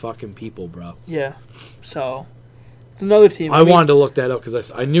some fucking people, bro. Yeah. So it's another team. I wanted to look that up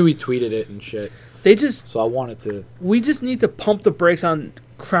because I knew he tweeted it and shit. So I wanted to. We just need to pump the brakes on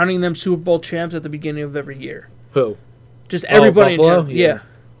crowning them Super Bowl champs at the beginning of every year. Who? Just everybody in Buffalo? general. Yeah.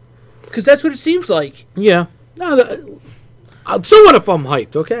 Because that's what it seems like. Yeah. No, so what if I'm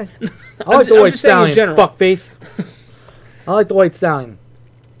hyped, okay? I like the I'm White just saying in Stallion, general. fuckface. I like the White Stallion.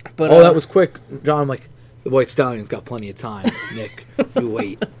 But That was quick, John. I'm like, the White Stallion's got plenty of time, Nick. You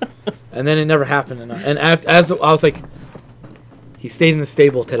wait. And then it never happened. And as I was like, he stayed in the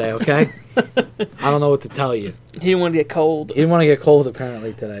stable today, okay? I don't know what to tell you. He didn't want to get cold. He didn't want to get cold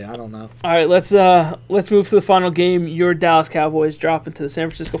apparently today. I don't know. All right, let's move to the final game. Your Dallas Cowboys dropping to the San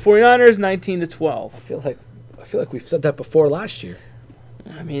Francisco 49ers 19-12. I feel like we've said that before last year.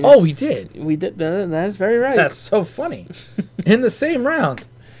 I mean, We did. We did. That is very right. That's so funny. In the same round.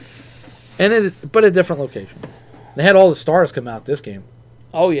 But a different location. They had all the stars come out this game.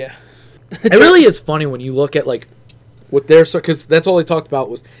 Oh yeah. It really is funny when you look at like what their because that's all they talked about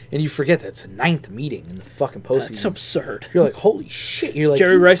was, and you forget that's a 9th meeting in the fucking postseason. That's absurd. You're like, holy shit! You're like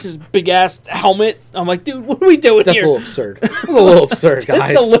Jerry Rice's big ass helmet. I'm like, dude, what are we doing That's here? a little absurd. That's a little absurd, guys.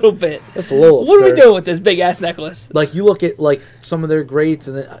 Just a little bit. That's a little What are we absurd. doing with this big ass necklace? Like you look at like some of their greats,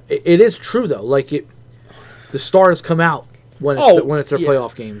 and it is true though. Like the stars come out when it's their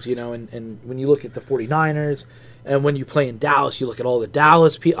playoff games, you know. And when you look at the 49ers, and when you play in Dallas, you look at all the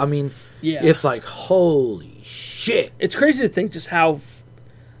Dallas people. I mean, it's like holy shit. It's crazy to think just how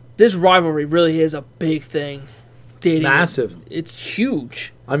this rivalry really is a big thing. Dating Massive. It's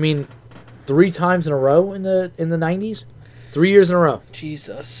huge. I mean, 3 times in a row in the 90s, 3 years in a row.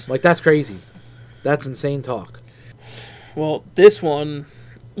 Jesus. Like that's crazy. That's insane talk. Well, this one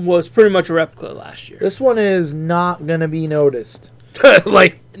was pretty much a replica last year. This one is not gonna be noticed.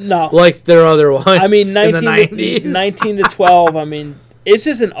 No. Like their other ones. I mean, in the 90s. 19 to 12. I mean, it's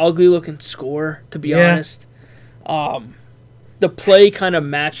just an ugly looking score, to be honest. The play kind of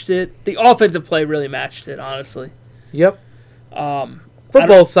matched it. The offensive play really matched it, honestly. Yep. For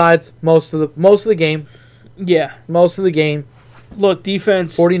both sides, most of the game. Yeah. Most of the game. Look,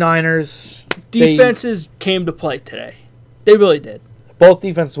 defense. 49ers. Defenses came to play today. They really did. Both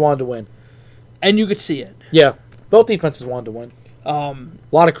defenses wanted to win. And you could see it. Yeah. Both defenses wanted to win. A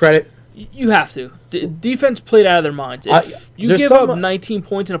lot of credit. You have to. Defense played out of their minds. If you give up 19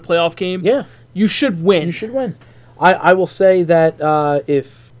 points in a playoff game, you should win. You should win. I will say that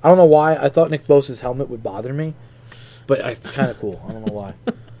if I don't know why I thought Nick Bosa's helmet would bother me, but it's kind of cool. I don't know why.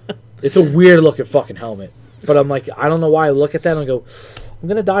 It's a weird looking fucking helmet, but I'm like I don't know why I look at that and go, I'm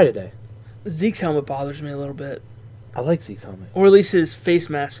gonna die today. Zeke's helmet bothers me a little bit, I like Zeke's helmet. or at least his face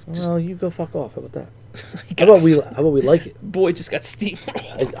mask. Well, you go fuck off. How about that? How about we like it? Boy just got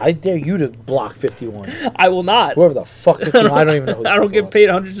steamrolled. I dare you to block 51. I will not. Whoever the fuck 51. I don't even know. Who I don't get paid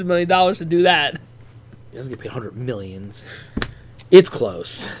hundreds of $1 millions to do that. He doesn't get paid 100 millions. It's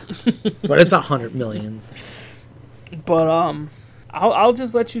close, but it's not 100 millions. But I'll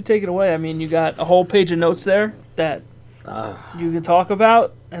just let you take it away. I mean, you got a whole page of notes there that you can talk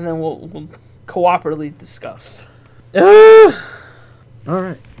about, and then we'll cooperatively discuss. All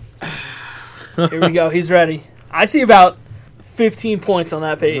right. Here we go. He's ready. I see about 15 points on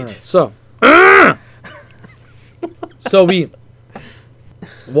that page. Right. So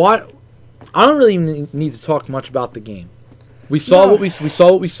what? I don't really need to talk much about the game. We saw what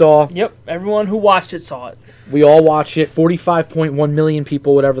we saw. Yep. Everyone who watched it saw it. We all watched it. 45.1 million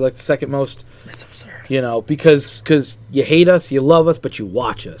people, whatever, like the second most. It's absurd. You know, because you hate us, you love us, but you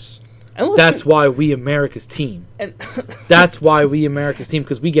watch us. That's why we America's team. And that's why we America's team,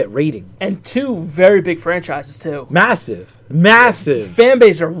 because we get ratings. And 2 very big franchises too. Massive. Fan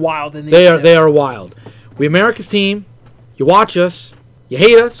base are wild in these. They are wild. We America's team. You watch us. You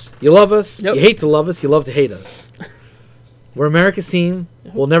hate us. You love us. Yep. You hate to love us. You love to hate us. We're America's team.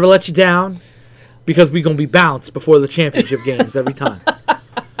 We'll never let you down because we're gonna be bounced before the championship games every time.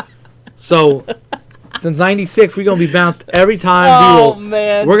 So since '96, we're gonna be bounced every time. Oh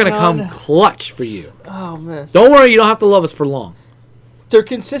man, we're gonna John. come clutch for you. Oh man, Don't worry, you don't have to love us for long. they're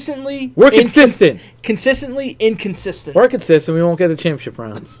consistently. We're consistent. Consistently inconsistent. We're consistent. We won't get the championship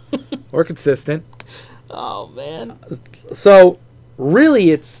rounds. We're consistent. Oh man. So really,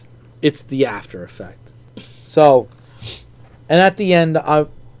 it's the after effect. So, and at the end, I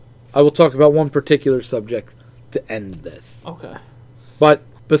will talk about one particular subject to end this. Okay. But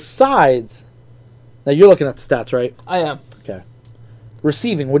besides, now you're looking at the stats, right? I am. Okay.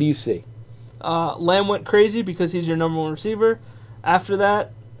 Receiving, what do you see? Lamb went crazy because he's your number one receiver. After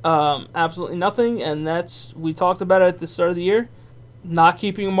that, absolutely nothing, and we talked about it at the start of the year. Not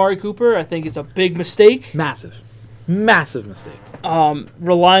keeping Amari Cooper, I think it's a big mistake. Massive mistake.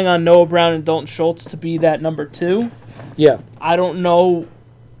 Relying on Noah Brown and Dalton Schultz to be that number 2. Yeah. I don't know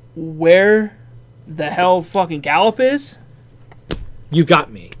where the hell fucking Gallup is. You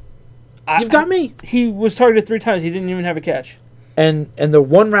got me. You've got me. He was targeted 3 times. He didn't even have a catch. And the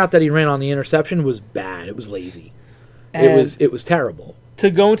one route that he ran on the interception was bad. It was lazy. And it was terrible.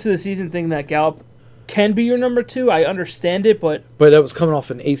 To go into the season thinking that Gallup can be your number 2, I understand it, but that was coming off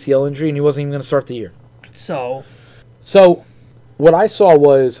an ACL injury, and he wasn't even going to start the year. So what I saw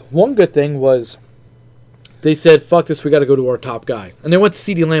was, one good thing was they said, fuck this, we got to go to our top guy. And they went to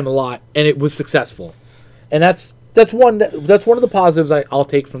CeeDee Lamb a lot, and it was successful. And that's one of the positives I'll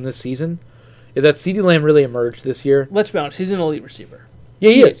take from this season, is that CeeDee Lamb really emerged this year. let's be honest, he's an elite receiver. Yeah,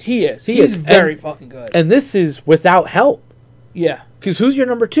 he is. He is. He He's is. very fucking good. And this is without help. Yeah. Because who's your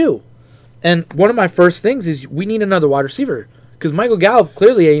number 2? And one of my first things is we need another wide receiver. Because Michael Gallup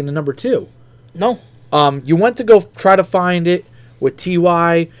clearly ain't a number 2. No. You went to go try to find it with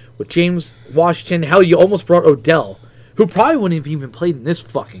T.Y., with James Washington. Hell, you almost brought Odell, who probably wouldn't have even played in this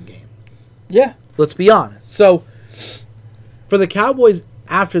fucking game. Yeah. Let's be honest. So, for the Cowboys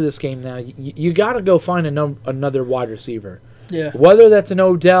after this game now, you got to go find another wide receiver. Yeah. Whether that's an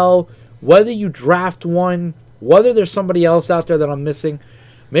Odell, whether you draft one, whether there's somebody else out there that I'm missing,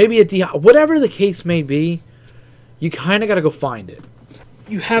 maybe a whatever the case may be, you kind of got to go find it.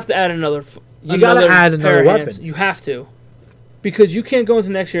 You have to add another. You got to add another pair of weapon. hands. You have to, because you can't go into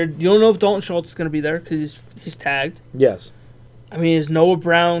next year. You don't know if Dalton Schultz is going to be there because he's tagged. Yes. I mean, is Noah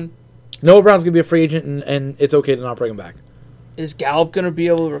Brown? Noah Brown's gonna be a free agent, and it's okay to not bring him back. Is Gallup going to be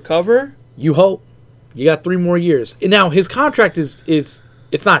able to recover? You hope. You got 3 more years. And now his contract is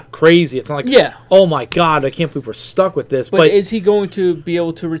it's not crazy. It's not like oh my god, I can't believe we're stuck with this. But is he going to be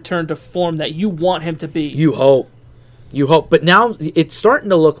able to return to form that you want him to be? You hope. You hope. But now it's starting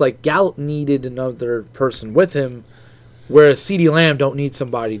to look like Gallup needed another person with him, whereas CeeDee Lamb don't need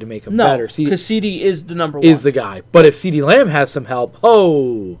somebody to make him better. Because CD is the number 1. Is the guy. But if CeeDee Lamb has some help,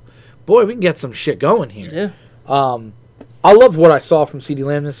 oh boy, we can get some shit going here. Yeah. I loved what I saw from CeeDee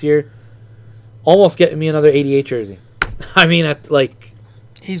Lamb this year. Almost getting me another 88 jersey. I mean,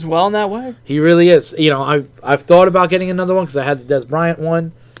 he's well in that way. He really is. You know, I've thought about getting another one because I had the Des Bryant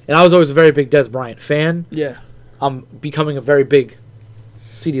one, and I was always a very big Des Bryant fan. Yeah. I'm becoming a very big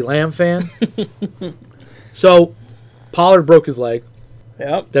CeeDee Lamb fan. So, Pollard broke his leg.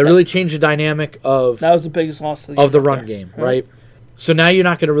 Yep. That really changed the dynamic of that was the biggest loss of the run game, right? So now you're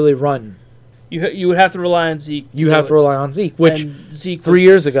not going to really run. You would have to rely on Zeke. You have to rely on Zeke, which Zeke 3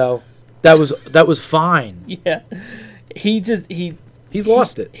 years ago, that was fine. Yeah. He's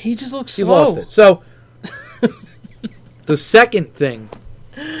lost it. He just looks He's slow. lost it. So, the second thing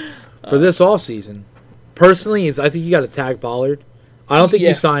for this offseason, personally, is I think you got to tag Pollard. I don't think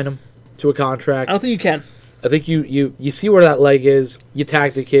you sign him to a contract. I don't think you can. I think you see where that leg is. You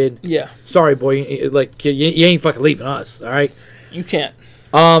tag the kid. Yeah. Sorry, boy. You ain't fucking leaving us, all right? You can't.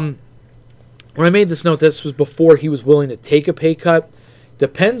 When I made this note, this was before he was willing to take a pay cut.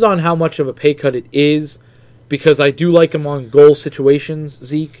 Depends on how much of a pay cut it is, because I do like him on goal situations,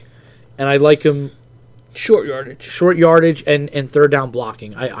 Zeke, and I like him short yardage, and third down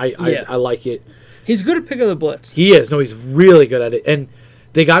blocking. I like it. He's good at picking up the blitz. He is. No, he's really good at it, and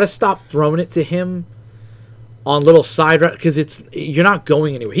they got to stop throwing it to him on little side because you're not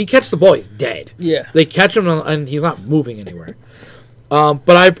going anywhere. He catches the ball, he's dead. Yeah, they catch him and he's not moving anywhere. But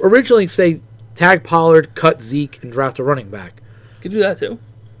I originally say tag Pollard, cut Zeke, and draft a running back. Could do that too.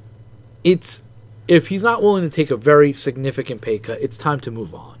 If he's not willing to take a very significant pay cut, it's time to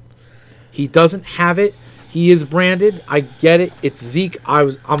move on. He doesn't have it. He is branded. I get it. It's Zeke.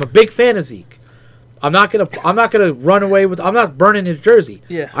 I'm a big fan of Zeke. I'm not gonna run away with. I'm not burning his jersey.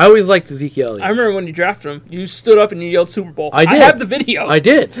 Yeah. I always liked Ezekiel Elliott. I remember when you drafted him, you stood up and you yelled Super Bowl. I did. I have the video. I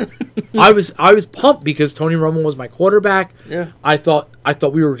did. I was pumped because Tony Romo was my quarterback. Yeah. I thought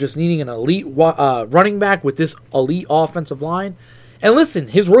we were just needing an elite running back with this elite offensive line, And listen,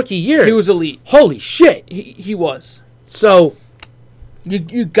 his rookie year, He was elite. holy shit. He was. So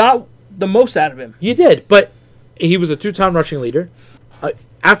You got the most out of him. you did, but he was a 2-time rushing leader.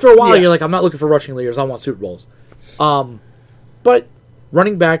 After a while, Yeah. you're like, I'm not looking for rushing leaders. I want Super Bowls. But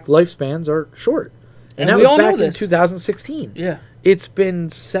running back lifespans are short, and that we all was know back in this. 2016. Yeah. It's been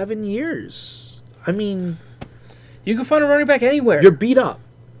 7 years. I mean, You can find a running back anywhere. you're beat up.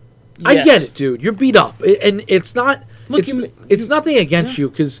 I Yes. get it, dude. You're beat up, and it's not. Look, it's nothing against you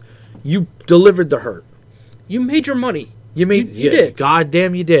because you delivered the hurt. You made your money. You made. You did.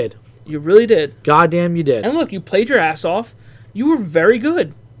 Goddamn, you did. You really did. Goddamn, you did. And look, you played your ass off. You were very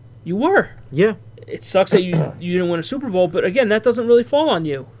good. You were. Yeah. It sucks that you didn't win a Super Bowl, but again, that doesn't really fall on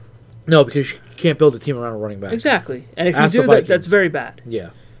you. No, because you can't build a team around a running back. Exactly. And if Ask you the do, Vikings. that's very bad. Yeah,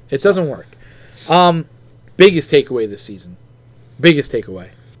 it doesn't work. Biggest takeaway this season. Biggest takeaway.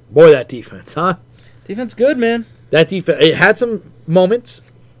 Boy, that defense, huh? Defense good, man. That defense. It had some moments,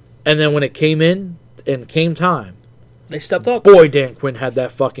 and then when it came in and came time, They stepped up. boy, Dan Quinn had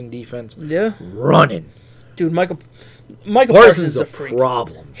that fucking defense Yeah. running. Dude, Michael Parsons Parsons is a freak.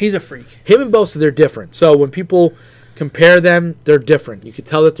 problem. He's a freak. Him and Bosa, they're different. So when people compare them, they're different. You can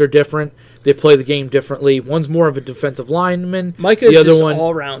tell that they're different. They play the game differently. One's more of a defensive lineman. Micah is just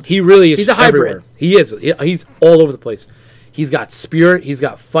all around. He really is. He's a hybrid. everywhere. He is. He's all over the place. He's got spirit. He's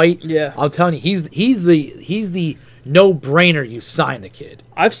got fight. Yeah. I'm telling you, he's the no-brainer. You sign the kid.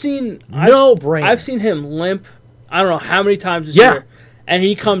 I've seen him limp. I don't know how many times this Yeah. year, and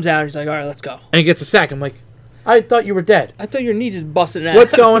he comes out. He's like, "All right, let's go." And he gets a sack. I'm like, I thought you were dead. I thought your knee just busted out.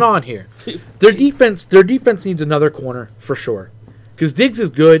 What's going on here? Their defense needs another corner for sure. Because Diggs is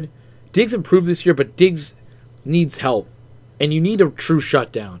good. Diggs improved this year, but Diggs needs help. And you need a true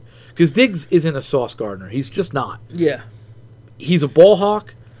shutdown. Because Diggs isn't a Sauce Gardner. He's just not. Yeah. He's a ball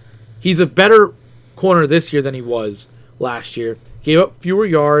hawk. He's a better corner this year than he was last year. Gave up fewer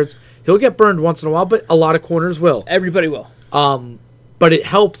yards. He'll get burned once in a while, but a lot of corners will. Everybody will. But it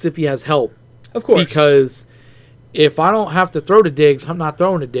helps if he has help. Of course. Because if I don't have to throw to Diggs, I'm not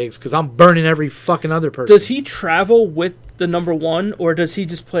throwing to Diggs because I'm burning every fucking other person. Does he travel with the number one, or does he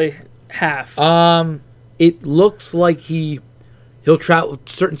just play half? It looks like he'll travel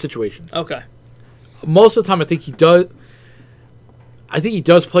certain situations. Okay. Most of the time, I think he does. I think he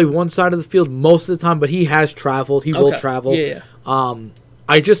does play one side of the field most of the time, but he has traveled. He will Okay. travel. Yeah.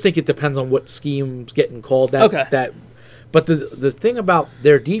 I just think it depends on what scheme's getting called. But the thing about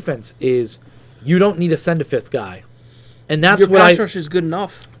their defense is you don't need to send a fifth guy, and that's Your what pass rush is good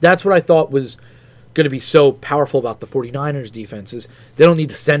enough. That's what I thought was going to be so powerful about the 49ers defense is they don't need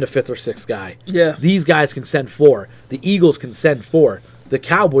to send a fifth or sixth guy. Yeah. These guys can send 4. The Eagles can send 4. The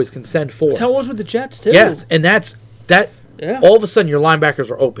Cowboys can send 4. That's how it was with the Jets too. Yes, and that. Yeah. All of a sudden, your linebackers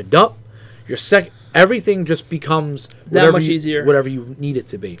are opened up. Everything just becomes That much easier. whatever you need it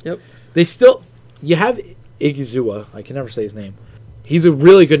to be. Yep. You have Igizua. I can never say his name. He's a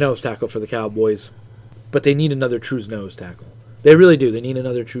really good nose tackle for the Cowboys, but they need another true nose tackle. They really do. They need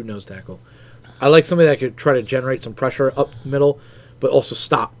another true nose tackle. I like somebody that could try to generate some pressure up the middle, but also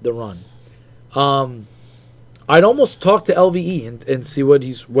stop the run. I'd almost talk to LVE and see what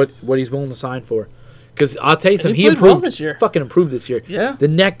he's willing to sign for. Because I'll tell you something, he played improved well this year. Fucking improved this year. Yeah. The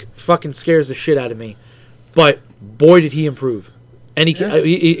neck fucking scares the shit out of me, but boy did he improve. And he's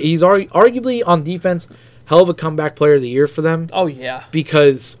arguably on defense, hell of a comeback player of the year for them. Oh yeah.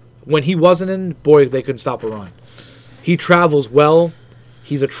 Because when he wasn't in, boy, they couldn't stop a run. He travels well.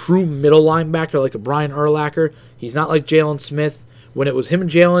 He's a true middle linebacker like a Brian Urlacher. He's not like Jalen Smith. When it was him and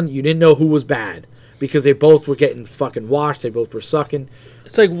Jalen, you didn't know who was bad because they both were getting fucking washed. They both were sucking.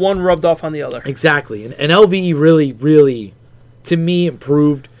 It's like one rubbed off on the other. Exactly. And LVE really, really, to me,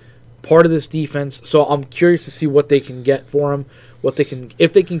 improved part of this defense. So I'm curious to see what they can get for him,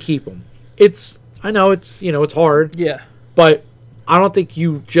 if they can keep him. I know it's hard. Yeah. But I don't think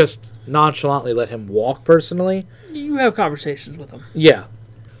you just nonchalantly let him walk personally. You have conversations with him. Yeah.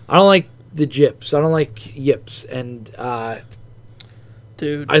 I don't like the gyps. I don't like yips. And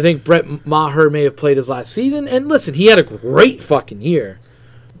Dude. I think Brett Maher may have played his last season. And listen, he had a great fucking year.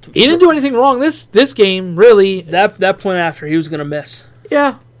 He didn't do anything wrong this game, really. That point after, he was going to miss.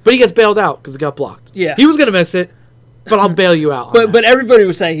 Yeah. But he gets bailed out because it got blocked. Yeah. He was going to miss it, but I'll bail you out. But everybody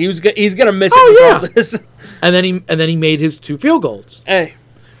was saying he's going to miss it Oh, regardless. And then he made his 2 field goals. Hey,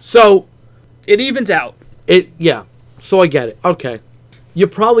 So it evens out. So I get it. Okay. You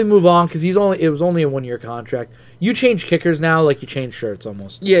probably move on because it was only a 1-year contract. You change kickers now like you change shirts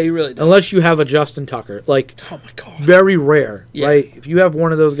almost. Yeah, you really do. Unless you have a Justin Tucker. Like, Oh my god. very rare, Yeah. right? If you have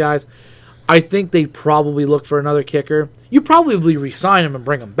one of those guys, I think they probably look for another kicker. You probably re-sign him and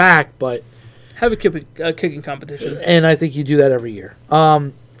bring him back, but Have a kicking competition. And I think you do that every year.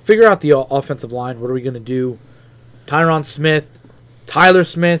 Figure out the offensive line. What are we going to do? Tyron Smith, Tyler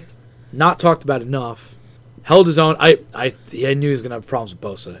Smith, not talked about enough. Held his own. I knew he was going to have problems with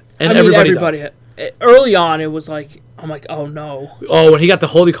Bosa. And everybody does. Early on, it was like, I'm like, oh no. Oh, when he got the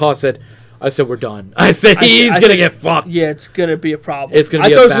holding call, I said, we're done. I said, he's going to get fucked. Yeah, it's going to be a problem. It's going to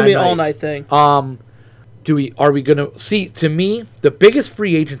be I thought a it was going to be an bad all-night thing. Are we going to see? To me, the biggest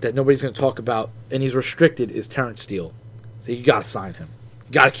free agent that nobody's going to talk about, and he's restricted, is Terrence Steele. So you got to sign him.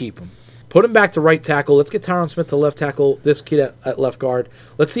 You got to keep him. Put him back to right tackle. Let's get Tyron Smith to left tackle. This kid at left guard.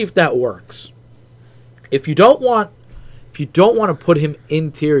 Let's see if that works. If you don't want to put him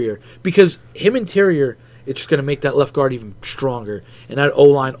interior, because him interior, it's just going to make that left guard even stronger, and that O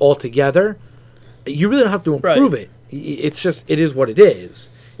line altogether, you really don't have to improve it. It's just, it is what it is.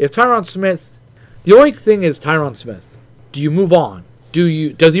 If Tyron Smith. The only thing is Tyron Smith. Do you move on?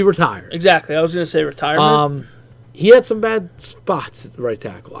 Does he retire? Exactly. I was going to say retirement. He had some bad spots at the right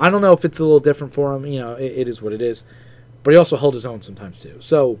tackle. I don't know if it's a little different for him. It is what it is. But he also held his own sometimes too.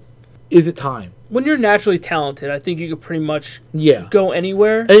 So, is it time? When you're naturally talented, I think you could pretty much go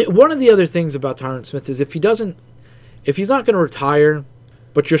anywhere. And one of the other things about Tyron Smith is if he's not going to retire,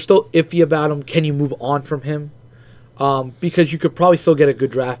 but you're still iffy about him, can you move on from him? Because you could probably still get a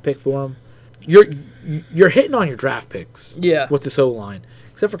good draft pick for him. You're hitting on your draft picks with this O-line.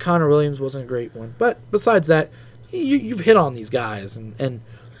 Except for Connor Williams wasn't a great one. But besides that, you've hit on these guys. And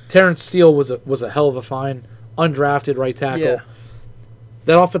Terrence Steele was a hell of a fine undrafted right tackle. Yeah.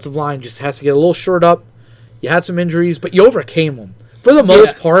 That offensive line just has to get a little shored up. You had some injuries, but you overcame them. For the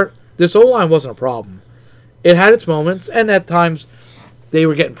most part, this O-line wasn't a problem. It had its moments, and at times they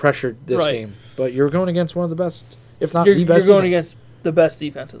were getting pressured this game. But you're going against one of the best, if not the best. You're going against the best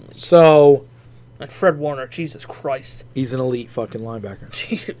defense in the league. So... And Fred Warner, Jesus Christ. He's an elite fucking linebacker.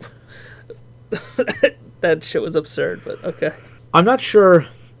 That shit was absurd, but okay. I'm not sure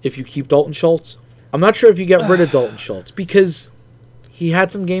if you keep Dalton Schultz. I'm not sure if you get rid of Dalton Schultz because he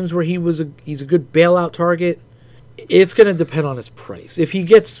had some games where he's a good bailout target. It's going to depend on his price. If he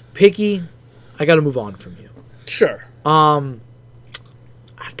gets picky, I got to move on from you. Sure. Because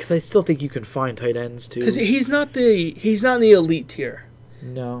I still think you can find tight ends too. Because he's not in the elite tier.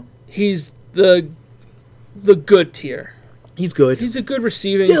 No. He's the good tier. He's good. He's a good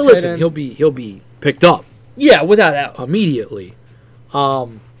receiving. Yeah, listen, he'll be picked up. Yeah, without doubt. Immediately.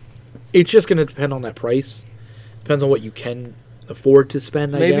 It's just going to depend on that price. Depends on what you can afford to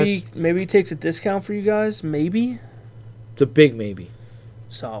spend, I guess. Maybe he takes a discount for you guys. Maybe. It's a big maybe.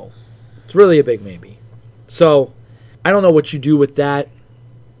 So. It's really a big maybe. So, I don't know what you do with that.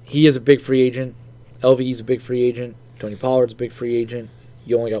 He is a big free agent. LVE's a big free agent. Tony Pollard's a big free agent.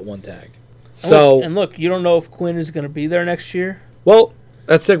 You only got one tag. So and look, you don't know if Quinn is going to be there next year. Well,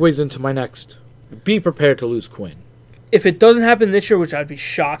 that segues into my next. Be prepared to lose Quinn. If it doesn't happen this year, which I'd be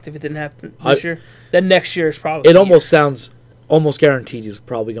shocked if it didn't happen this year, then next year is probably. It almost sounds almost guaranteed he's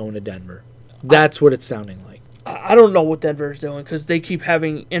probably going to Denver. That's what it's sounding like. I don't know what Denver is doing because they keep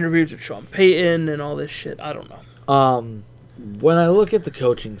having interviews with Sean Payton and all this shit. I don't know. When I look at the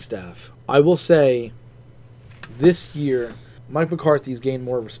coaching staff, I will say this year Mike McCarthy's gained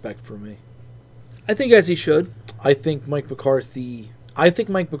more respect for me. I think as he should. I think Mike McCarthy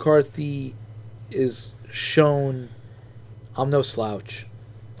is shown I'm no slouch.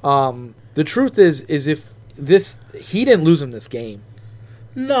 The truth is if he didn't lose him this game.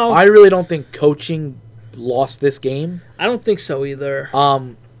 No. I really don't think coaching lost this game. I don't think so either.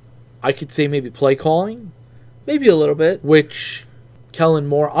 I could say maybe play calling. Maybe a little bit. Which Kellen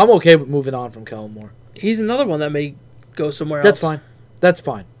Moore, I'm okay with moving on from Kellen Moore. He's another one that may go somewhere else. That's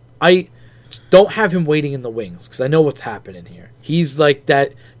fine. I don't have him waiting in the wings because I know what's happening here. He's like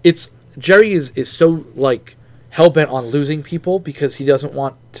that. Jerry is so like hell-bent on losing people because he doesn't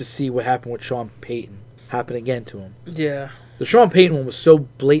want to see what happened with Sean Payton happen again to him. Yeah. The Sean Payton one was so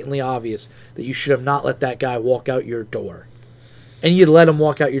blatantly obvious that you should have not let that guy walk out your door. And you'd let him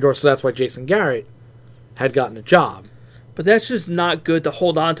walk out your door, so that's why Jason Garrett had gotten a job. But that's just not good to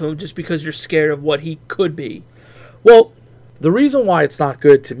hold on to him just because you're scared of what he could be. Well, the reason why it's not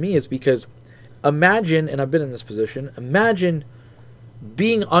good to me is because imagine, and I've been in this position, imagine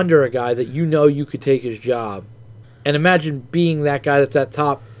being under a guy that you know you could take his job. And imagine being that guy that's at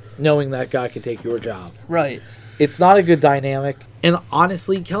top, knowing that guy could take your job. Right. It's not a good dynamic. And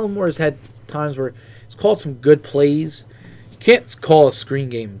honestly, Kellen Moore has had times where he's called some good plays. You can't call a screen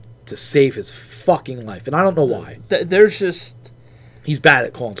game to save his fucking life. And I don't know why. There's just... He's bad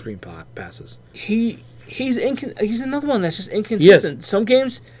at calling screen passes. He's another one that's just inconsistent. Some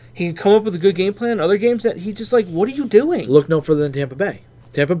games he can come up with a good game plan. Other games that he just like, what are you doing? Look no further than Tampa Bay.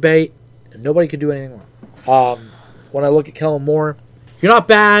 Tampa Bay and nobody could do anything wrong. When I look at Kellen Moore, you're not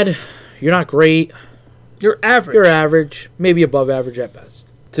bad, you're not great. You're average. You're average, maybe above average at best.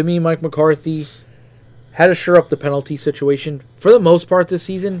 To me, Mike McCarthy had to shore up the penalty situation. For the most part this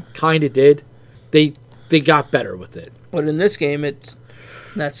season, kind of did. They got better with it. But in this game, it's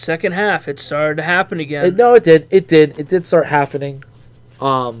that second half, it started to happen again. It did. It did start happening.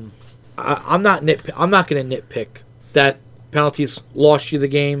 I'm not going to nitpick that penalties lost you the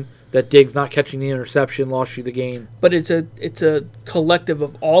game. That Diggs not catching the interception lost you the game. But it's a collective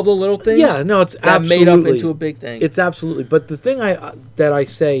of all the little things. Yeah, no, it's that absolutely made up into a big thing. It's absolutely. But the thing that I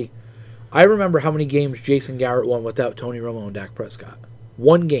say, I remember how many games Jason Garrett won without Tony Romo and Dak Prescott.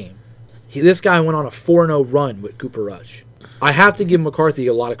 One game. This guy went on a 4-0 run with Cooper Rush. I have to give McCarthy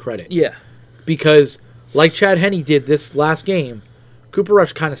a lot of credit. Yeah. Because, like Chad Henne did this last game, Cooper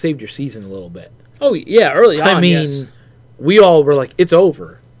Rush kind of saved your season a little bit. Oh, yeah, early on, I mean, yes. We all were like, it's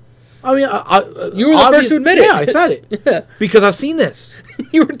over. I mean, you were the first to admit it. Yeah, I said it. Yeah. Because I've seen this.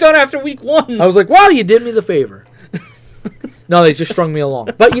 You were done after week 1. I was like, well, you did me the favor. No, they just strung me along.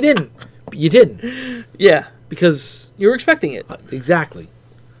 But you didn't. You didn't. Yeah. Because... You were expecting it. Exactly.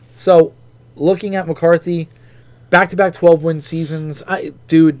 So, looking at McCarthy, back-to-back 12-win seasons,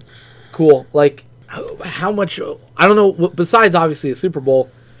 dude, cool. Like, how much... I don't know, besides, obviously, a Super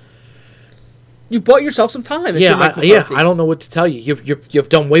Bowl... You've bought yourself some time. Yeah, I don't know what to tell you. You've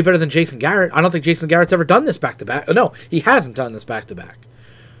done way better than Jason Garrett. I don't think Jason Garrett's ever done this back-to-back. No, he hasn't done this back-to-back.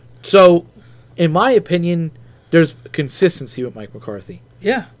 So, in my opinion, there's consistency with Mike McCarthy.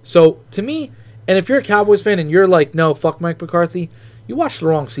 Yeah. So, to me, and if you're a Cowboys fan and you're like, no, fuck Mike McCarthy, you watched the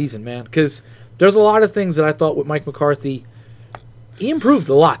wrong season, man. Because there's a lot of things that I thought with Mike McCarthy, he improved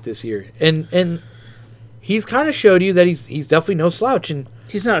a lot this year. And he's kind of showed you that he's definitely no slouch. And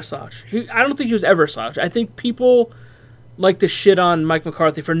he's not a slouch. I don't think he was ever a slouch. I think people like to shit on Mike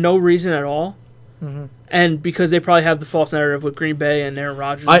McCarthy for no reason at all. Mm-hmm. And because they probably have the false narrative with Green Bay and Aaron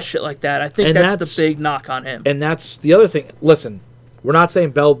Rodgers and shit like that. I think that's the big knock on him. And that's the other thing. Listen, we're not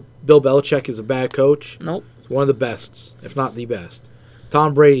saying Bill Belichick is a bad coach. Nope. He's one of the best, if not the best.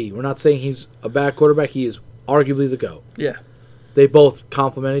 Tom Brady, we're not saying he's a bad quarterback. He is arguably the GOAT. Yeah. They both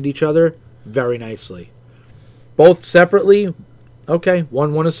complemented each other very nicely. Both separately, okay,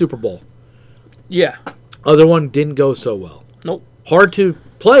 one won a Super Bowl. Yeah. Other one didn't go so well. Nope. Hard to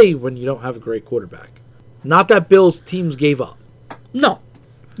play when you don't have a great quarterback. Not that Bills teams gave up. No.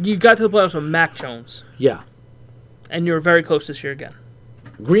 You got to the playoffs with Mac Jones. Yeah. And you were very close this year again.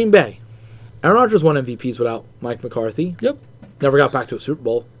 Green Bay. Aaron Rodgers won MVPs without Mike McCarthy. Yep. Never got back to a Super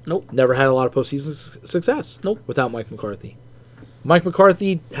Bowl. Nope. Never had a lot of postseason success. Nope. Without Mike McCarthy. Mike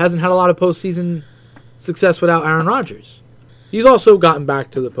McCarthy hasn't had a lot of postseason success without Aaron Rodgers. He's also gotten back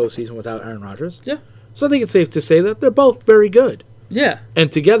to the postseason without Aaron Rodgers. Yeah. So I think it's safe to say that they're both very good. Yeah. And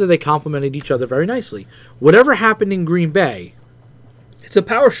together they complemented each other very nicely. Whatever happened in Green Bay... It's a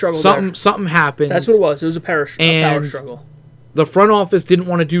power struggle Something happened. That's what it was. It was a power struggle. The front office didn't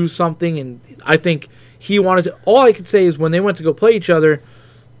want to do something, and I think he wanted to... All I could say is when they went to go play each other,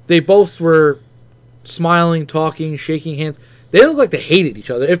 they both were smiling, talking, shaking hands. They looked like they hated each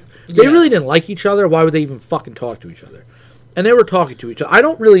other. If they really didn't like each other, why would they even fucking talk to each other? And they were talking to each other. I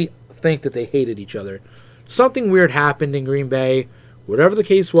don't really think that they hated each other. Something weird happened in Green Bay. Whatever the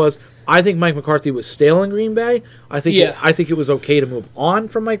case was, I think Mike McCarthy was stale in Green Bay. I think it was okay to move on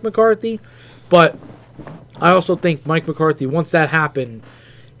from Mike McCarthy. But I also think Mike McCarthy, once that happened,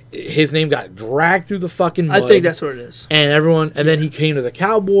 his name got dragged through the fucking mud. I think that's what it is. And then he came to the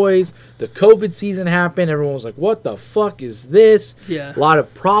Cowboys. The COVID season happened. Everyone was like, what the fuck is this? Yeah. A lot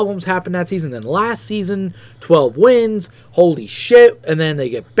of problems happened that season. Then last season, 12 wins. Holy shit. And then they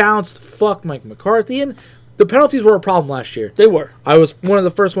get bounced. Fuck Mike McCarthy. And the penalties were a problem last year. They were. I was one of the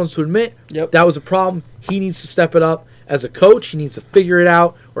first ones to admit that was a problem. He needs to step it up. As a coach, he needs to figure it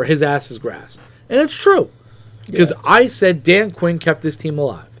out or his ass is grass. And it's true. Because I said Dan Quinn kept this team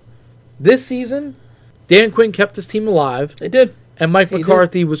alive. This season, Dan Quinn kept his team alive. They did. And Mike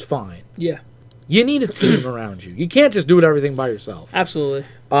McCarthy was fine. Yeah. You need a team around you. You can't just do everything by yourself. Absolutely.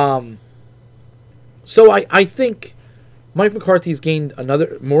 So I think Mike McCarthy's gained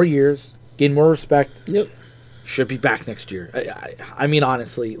more years, gained more respect. Yep. Should be back next year. I mean,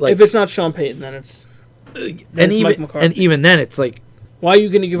 honestly, like if it's not Sean Payton, then it's Mike McCarthy. And even then, it's like, why are you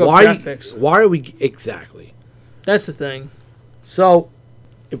going to give up draft picks? Why are we exactly? That's the thing. So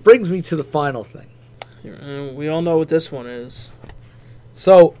it brings me to the final thing. We all know what this one is.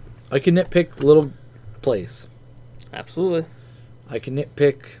 So I can nitpick little plays. Absolutely. I can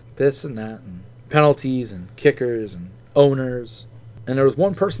nitpick this and that, and penalties and kickers and owners. And there was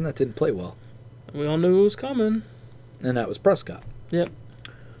one person that didn't play well. We all knew it was coming. And that was Prescott. Yep.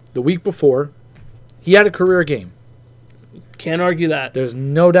 the week before, he had a career game. Can't argue that. There's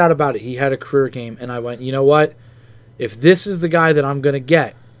no doubt about it. He had a career game, and I went, you know what? If this is the guy that I'm going to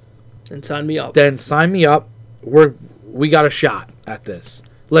get, And sign me up. then sign me up. We got a shot at this.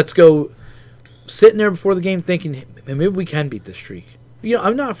 Let's go. Sitting there before the game thinking, "Hey, maybe we can beat this streak." You know,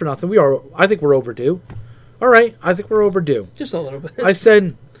 I'm not for nothing. I think we're overdue. All right, I think we're overdue. Just a little bit. I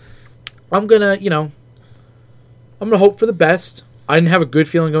said, I'm going to hope for the best. I didn't have a good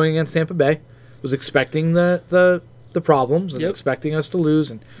feeling going against Tampa Bay. Was expecting the problems and expecting us to lose.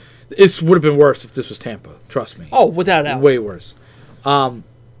 And this would have been worse if this was Tampa. Trust me. Oh, without a doubt. Way worse.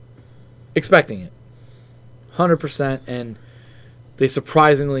 Expecting it. 100%. And they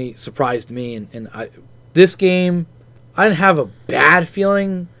surprisingly surprised me. And this game, I didn't have a bad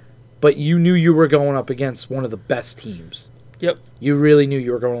feeling, but you knew you were going up against one of the best teams. Yep. You really knew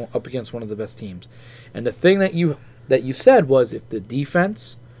you were going up against one of the best teams. And the thing that you said was, if the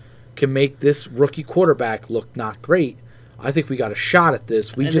defense can make this rookie quarterback look not great, I think we got a shot at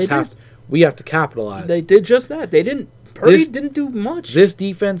this. We have to capitalize. They did just that. Purdy didn't do much. This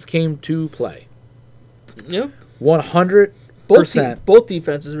defense came to play. Yep. 100%. Both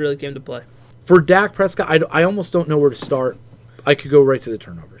defenses really came to play. For Dak Prescott, I almost don't know where to start. I could go right to the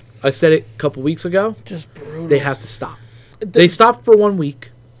turnovers. I said it a couple weeks ago. Just brutal. They have to stop. They stopped for 1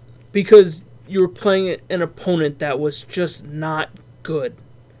 week. Because you were playing an opponent that was just not good.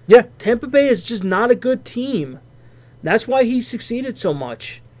 Yeah. Tampa Bay is just not a good team. That's why he succeeded so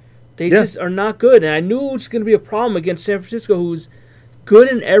much. They just are not good. And I knew it was going to be a problem against San Francisco, who's good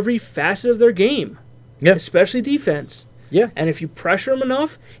in every facet of their game. Yeah. Especially defense. Yeah. And if you pressure him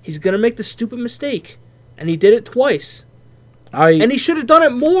enough, he's going to make the stupid mistake. And he did it twice. And he should have done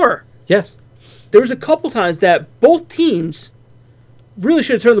it more. Yes. There was a couple times that both teams really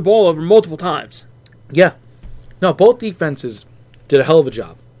should have turned the ball over multiple times. Yeah. No, both defenses did a hell of a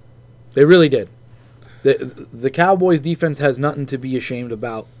job. They really did. The Cowboys' defense has nothing to be ashamed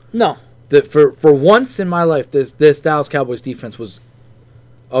about. No. For once in my life, this Dallas Cowboys defense was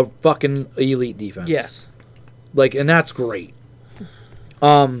a fucking elite defense. Yes. And that's great.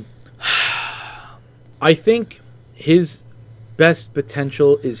 I think his best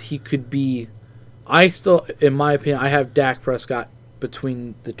potential is he could be... in my opinion, I have Dak Prescott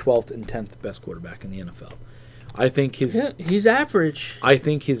between the 12th and 10th best quarterback in the NFL. I think he's average. I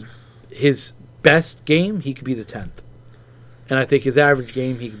think his best game, he could be the 10th. And I think his average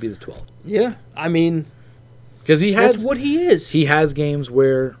game, he could be the 12th. Yeah, I mean... Because that's what he is. He has games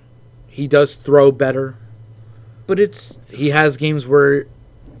where he does throw better. But he has games where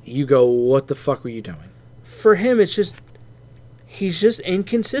you go, what the fuck were you doing? For him, it's just... He's just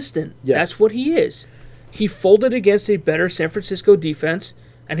inconsistent. Yes. That's what he is. He folded against a better San Francisco defense,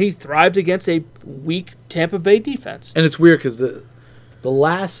 and he thrived against a weak Tampa Bay defense. And it's weird because the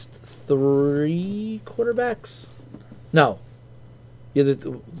last 3 quarterbacks... No. Yeah, the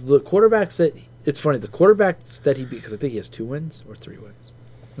quarterbacks that... It's funny, the quarterbacks that he beat... Because I think he has 2 wins or 3 wins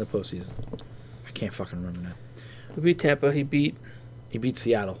in the postseason. I can't fucking remember now. He beat Tampa. He beat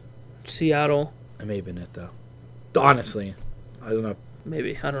Seattle. Seattle. It may have been it, though. Honestly, I don't know.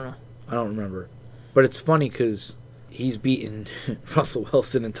 Maybe. I don't know. I don't remember. But it's funny because he's beaten Russell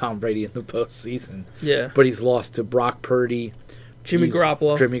Wilson and Tom Brady in the postseason. Yeah. But he's lost to Brock Purdy. Jimmy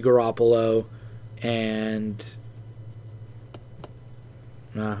Garoppolo. And...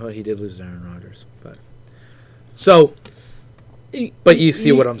 well, he did lose to Aaron Rodgers. But you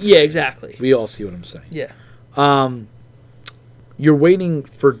see what I'm saying. Yeah, exactly. We all see what I'm saying. Yeah. You're waiting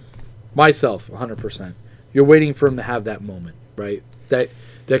for... Myself, 100%. You're waiting for him to have that moment, right? That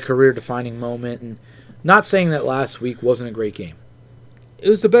career-defining moment. And not saying that last week wasn't a great game. It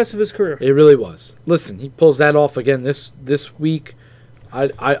was the best of his career. It really was. Listen, he pulls that off again this week.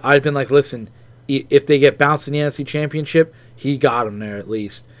 I've been like, listen, if they get bounced in the NFC Championship, he got him there at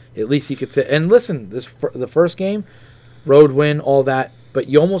least. At least he could say. And listen, the first game, road win, all that. But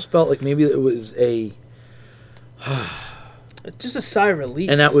you almost felt like maybe it was a... just a sigh of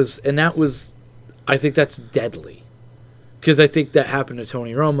relief. And that was, I think that's deadly. Because I think that happened to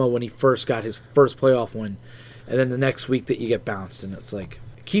Tony Romo when he first got his first playoff win. And then the next week that you get bounced. And it's like,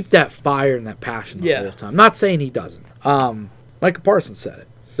 keep that fire and that passion the whole time. Not saying he doesn't. Micah Parsons said it.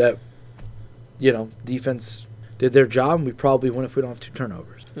 That, defense did their job and we probably win if we don't have 2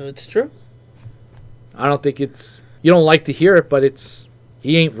 turnovers. It's true. I don't think it's... You don't like to hear it, but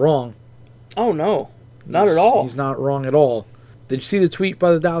he ain't wrong. Oh, no. Not at all. He's not wrong at all. Did you see the tweet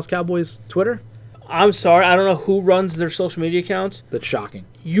by the Dallas Cowboys Twitter? I'm sorry. I don't know who runs their social media accounts. That's shocking.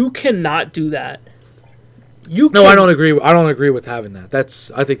 You cannot do that. No, I don't agree. I don't agree with having that.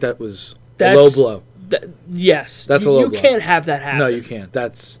 I think that was a low blow. Yes. That's a low blow. You can't have that happen. No, you can't.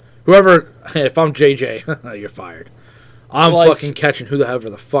 That's Whoever, if I'm JJ, you're fired. I'm Like- fucking catching whoever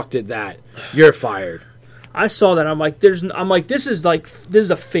the fuck did that. You're fired. I saw that. I'm like, this is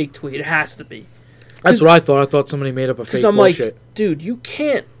a fake tweet. It has to be. That's what I thought. I thought somebody made up a fake Because I'm bullshit. like, dude, you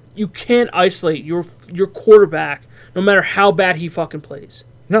can't isolate your quarterback no matter how bad he fucking plays.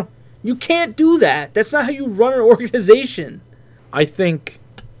 No. You can't do that. That's not how you run an organization. I think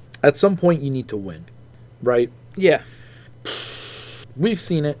at some point you need to win, right? Yeah. We've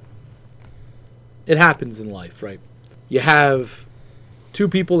seen it. It happens in life, right? You have two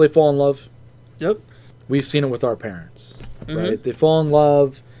people, they fall in love. Yep. We've seen it with our parents, right? They fall in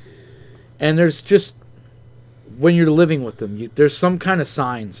love, and there's just, when you're living with them, there's some kind of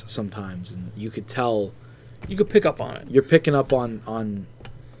signs sometimes, and you could tell. You could pick up on it. You're picking up on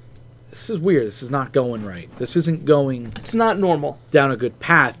this is weird. This is not going right. This isn't going It's not normal. down a good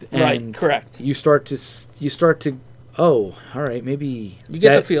path. And Right, correct. You start to, oh, all right, maybe You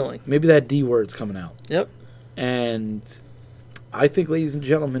get the feeling. Maybe that D word's coming out. Yep. And I think, ladies and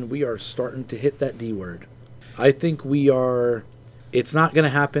gentlemen, we are starting to hit that D word. I think we are. It's not going to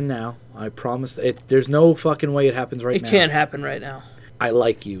happen now. I promise. There's no fucking way it happens right now. It can't happen right now. I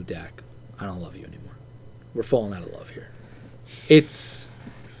like you, Dak. I don't love you anymore. We're falling out of love here.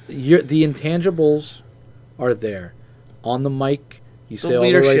 The intangibles are there. On the mic, you say all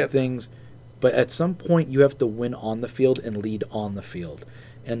the right leadership. things, but at some point you have to win on the field and lead on the field.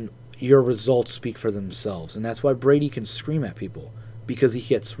 And your results speak for themselves. And that's why Brady can scream at people, because he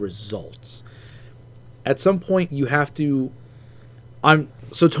gets results. At some point you have to...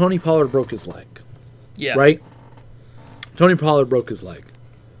 So Tony Pollard broke his leg. Yeah. Right? Tony Pollard broke his leg.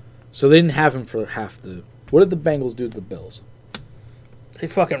 So they didn't have him for half the... What did the Bengals do to the Bills? They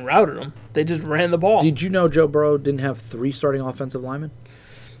fucking routed them. They just ran the ball. Did you know Joe Burrow didn't have 3 starting offensive linemen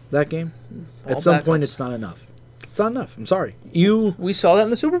that game? All At some backups. point, it's not enough. It's not enough. I'm sorry. We saw that in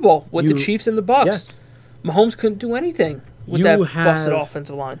the Super Bowl with the Chiefs and the Bucks. Yes. Mahomes couldn't do anything with You that have- busted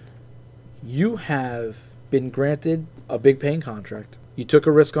offensive line. You have been granted a big paying contract. You took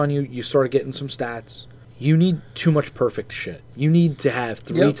a risk on you. You started getting some stats. You need too much perfect shit. You need to have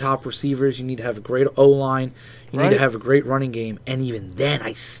 3 Yep. top receivers. You need to have a great O-line. You need Right. to have a great running game. And even then,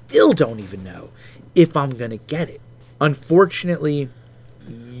 I still don't even know if I'm going to get it. Unfortunately,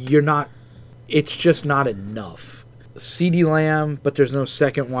 you're not. It's just not enough. CeeDee Lamb, but there's no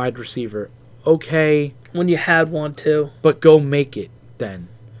second wide receiver. Okay, When you had one, too. but go make it then.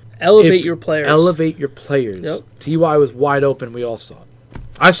 Elevate your players. Elevate your players. Yep. T.Y. was wide open. We all saw it.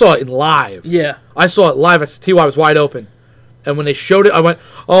 I saw it in live. Yeah. I saw it live. I said T.Y. was wide open. And when they showed it, I went,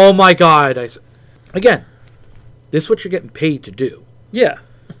 oh my God. Again, this is what you're getting paid to do. Yeah.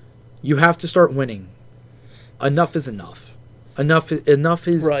 You have to start winning. Enough is enough. Enough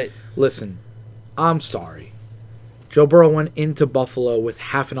is... Right. Listen, I'm sorry. Joe Burrow went into Buffalo with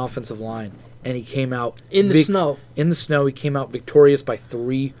half an offensive line, and he came out... In the snow. In the snow, he came out victorious by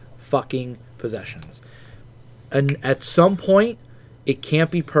 3 fucking possessions. And at some point, it can't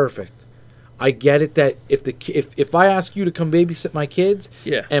be perfect. I get it that if I ask you to come babysit my kids,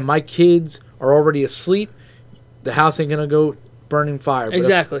 Yeah. and my kids are already asleep, the house ain't gonna go burning fire.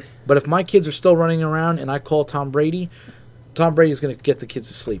 Exactly. But if my kids are still running around and I call Tom Brady's gonna get the kids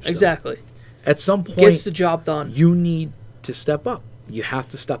to sleep. Still. Exactly. At some point, Gets the job done. you need to step up. You have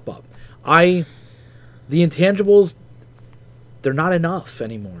to step up. The intangibles, they're not enough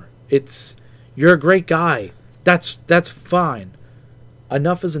anymore. You're a great guy. That's fine.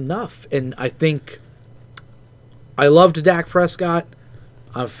 Enough is enough. And I think I loved Dak Prescott.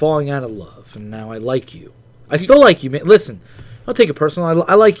 I'm falling out of love. And now I like you. I still like you, man. Listen, don't take it personal.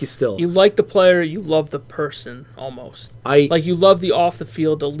 I like you still. You like the player, you love the person almost. Like you love the off the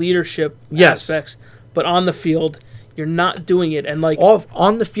field, the leadership Yes. aspects, but on the field, you're not doing it. And like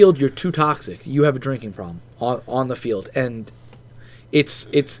on the field, you're too toxic. You have a drinking problem on the field, and it's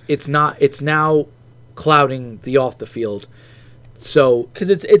now clouding the off the field. So because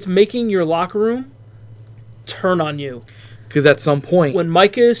it's making your locker room turn on you. because at some point, When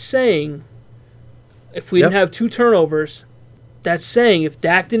Micah is saying, if we didn't Yep. have 2 turnovers, that's saying if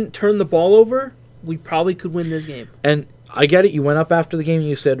Dak didn't turn the ball over, we probably could win this game. and I get it, you went up after the game and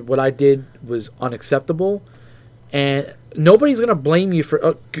you said what I did was unacceptable, and nobody's gonna blame you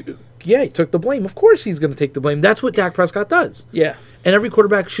for. Yeah, he took the blame. Of course, he's gonna take the blame. That's what Dak Prescott does. Yeah, And every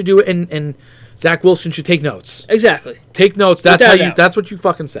quarterback should do it. And Zach Wilson should take notes. exactly. Take notes. That's Without how you. doubt. That's what you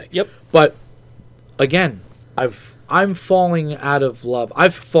fucking say. Yep. But again, I'm falling out of love.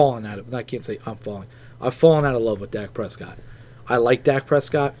 I've fallen out of. I can't say I'm falling. I've fallen out of love with Dak Prescott. I like Dak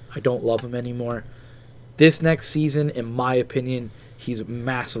Prescott. I don't love him anymore. This next season, in my opinion, he's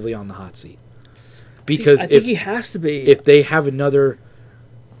massively on the hot seat. Because I think he has to be. if they have another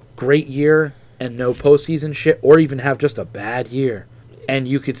great year and no postseason shit, or even have just a bad year, and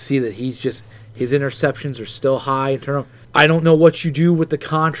you could see that his interceptions are still high in turnover. I don't know what you do with the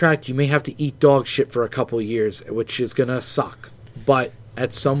contract. You may have to eat dog shit for a couple of years, which is gonna suck. But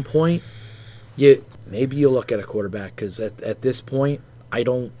at some point, maybe you look at a quarterback, because at this point, I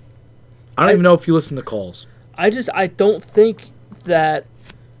don't even know if you listen to calls. I don't think that.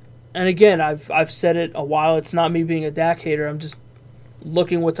 And again, I've said it a while. It's not me being a Dak hater. I'm just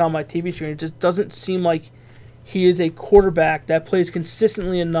looking what's on my TV screen. It just doesn't seem like he is a quarterback that plays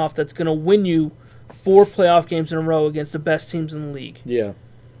consistently enough that's going to win you 4 playoff games in a row against the best teams in the league. Yeah.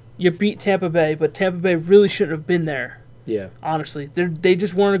 You beat Tampa Bay, but Tampa Bay really shouldn't have been there. Yeah. Honestly, they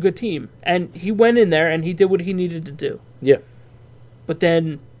just weren't a good team, and he went in there and he did what he needed to do. Yeah. But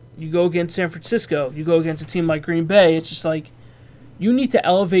then you go against San Francisco, you go against a team like Green Bay. It's just like you need to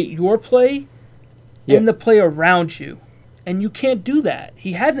elevate your play and the play around you, and you can't do that.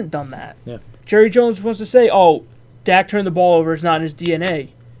 He hasn't done that. Yeah. Jerry Jones wants to say, "Oh, Dak turned the ball over. It's not in his DNA."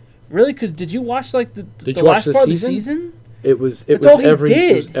 Really? Because did you watch the last part of the season? It was every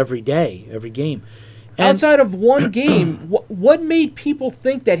day, every game. And outside of one game, what made people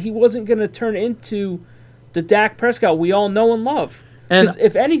think that he wasn't going to turn into the Dak Prescott we all know and love? Because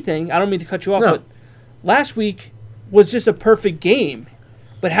if anything, I don't mean to cut you off, but last week was just a perfect game.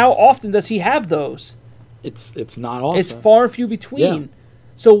 But how often does he have those? It's not often. It's far and few between. Yeah.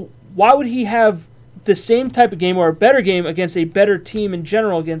 So why would he have the same type of game or a better game against a better team in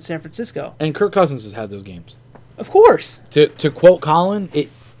general against San Francisco? And Kirk Cousins has had those games. Of course. To quote Colin,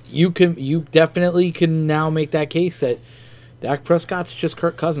 you definitely can now make that case that Dak Prescott's just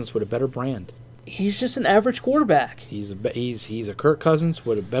Kirk Cousins with a better brand. He's just an average quarterback. He's a Kirk Cousins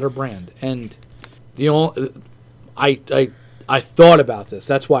with a better brand. And I thought about this.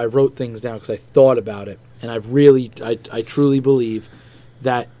 That's why I wrote things down, because I thought about it, and I truly believe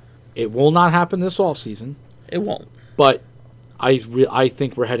that it will not happen this offseason. It won't. But I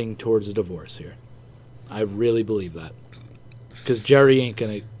think we're heading towards a divorce here. I really believe that, because Jerry ain't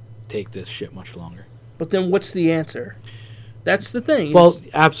gonna take this shit much longer. But then what's the answer? That's the thing. Well,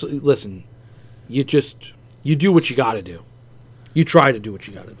 absolutely. Listen, you do what you got to do. You try to do what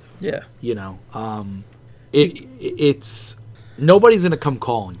you got to do. Yeah. You know, it's nobody's gonna come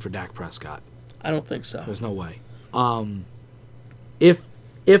calling for Dak Prescott. I don't think so. There's no way.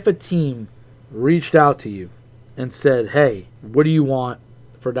 If a team reached out to you and said, "Hey, what do you want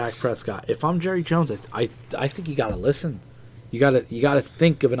for Dak Prescott?" If I'm Jerry Jones, I think you got to listen. You got to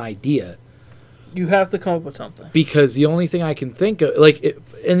think of an idea. You have to come up with something. Because the only thing I can think of,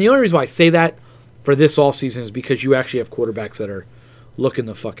 and the only reason why I say that for this offseason is because you actually have quarterbacks that are looking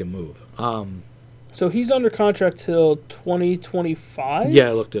to fucking move. So he's under contract till 2025? Yeah,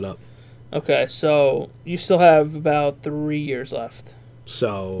 I looked it up. Okay, so you still have about 3 years left.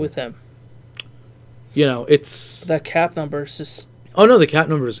 So with him. You know, it's... That cap number is just... Oh, no, the cap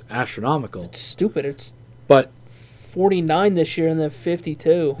number is astronomical. It's stupid. It's... But... 49 this year and then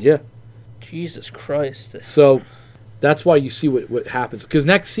 52. Yeah. Jesus Christ. So, that's why you see what happens. Because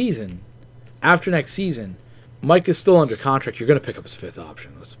after next season, Mike is still under contract. You're going to pick up his 5th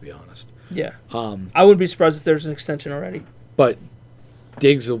option, let's be honest. Yeah. I wouldn't be surprised if there's an extension already. But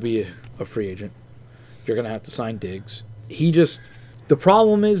Diggs will be a free agent. You're going to have to sign Diggs. The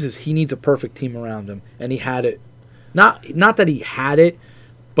problem is he needs a perfect team around him. And he had it. Not that he had it,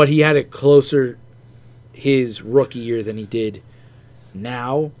 but he had it closer his rookie year than he did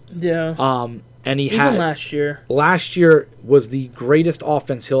now. Yeah. And he even had last year. Last year was the greatest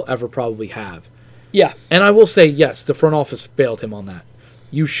offense he'll ever probably have. Yeah. And I will say, yes, the front office failed him on that.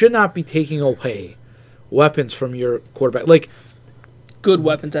 You should not be taking away weapons from your quarterback. Good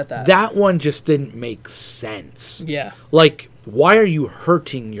weapons at that. That one just didn't make sense. Yeah. Why are you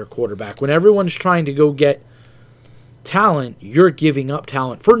hurting your quarterback? When everyone's trying to go get talent, you're giving up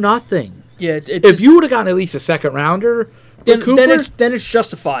talent for nothing. Yeah. If you would have gotten at least a second rounder, then it's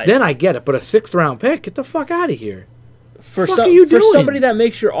justified. Then I get it. But a 6th round pick, get the fuck out of here. For somebody that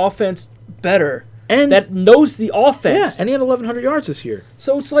makes your offense better and that knows the offense. Yeah, and he had 1,100 yards this year.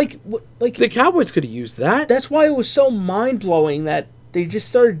 So it's like the Cowboys could have used that. That's why it was so mind blowing that they just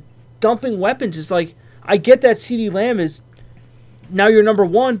started dumping weapons. It's like, I get that CeeDee Lamb is now your number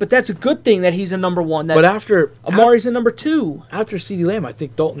 1, but that's a good thing that he's a number 1. But after Amari's a number 2. After CeeDee Lamb, I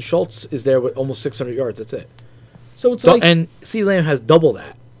think Dalton Schultz is there with almost 600 yards. That's it. So it's and CeeDee Lamb has double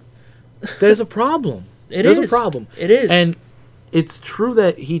that. There's a problem. There's a problem. It is. And it's true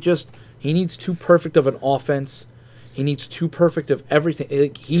that he needs too perfect of an offense. He needs too perfect of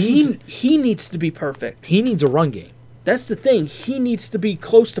everything. He needs to be perfect. He needs a run game. That's the thing. He needs to be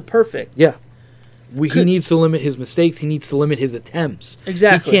close to perfect. Yeah. he needs to limit his mistakes. He needs to limit his attempts.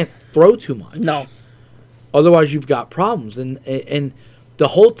 Exactly. He can't throw too much. No. Otherwise, you've got problems. And the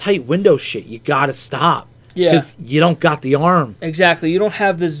whole tight window shit, you got to stop. Yeah. Because you don't got the arm. Exactly. You don't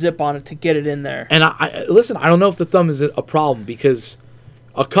have the zip on it to get it in there. And I listen, I don't know if the thumb is a problem because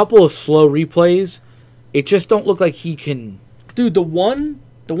a couple of slow replays, it just don't look like he can. Dude, the one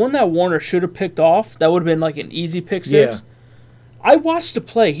that Warner should have picked off, that would have been like an easy pick six. Yeah. I watched the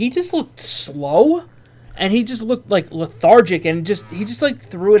play. He just looked slow, and he just looked like lethargic, and he just like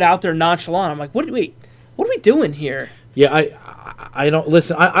threw it out there nonchalant. I'm like, what are we doing here? Yeah, I don't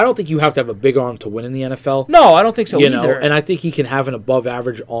listen. I don't think you have to have a big arm to win in the NFL. No, I don't think so you either. know, and I think he can have an above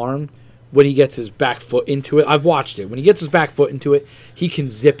average arm when he gets his back foot into it. I've watched it. When he gets his back foot into it, he can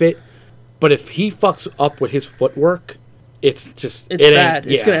zip it. But if he fucks up with his footwork, it's bad.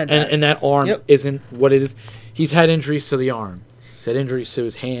 It's gonna end bad. And that arm Yep. isn't what it is. He's had injuries to the arm. He's had injuries to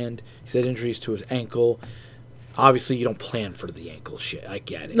his hand. He's had injuries to his ankle. Obviously, you don't plan for the ankle shit. I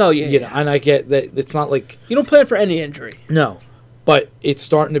get it. No, yeah, you know, and I get that it's not like You don't plan for any injury. no, but it's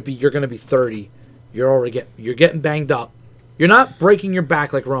starting to be. You're going to be 30. You're getting banged up. You're not breaking your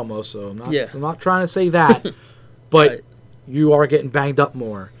back like Romo, so I'm not trying to say that, but Right. you are getting banged up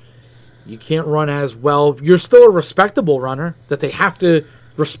more. You can't run as well. You're still a respectable runner that they have to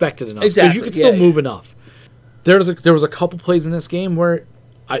respect it enough because Exactly. you can still move enough. There was a couple plays in this game where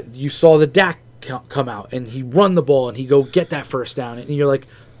you saw the Dak come out and he run the ball and he go get that first down and you're like,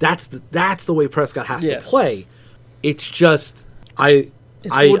 that's the way Prescott has to play. It's just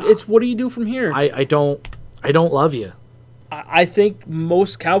It's what do you do from here? I don't love you. I think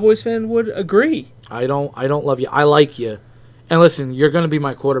most Cowboys fans would agree. I don't love you. I like you. And listen, you're going to be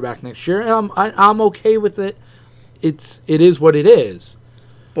my quarterback next year, and I'm okay with it. It is what it is.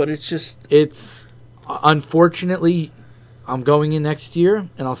 But it's unfortunately, I'm going in next year,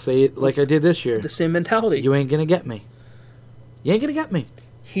 and I'll say it like I did this year. the same mentality. You ain't gonna get me. You ain't gonna get me.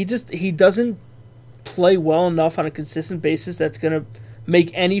 He doesn't play well enough on a consistent basis that's gonna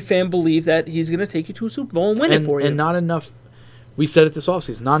make any fan believe that he's gonna take you to a Super Bowl and win it for you. And not enough. We said it this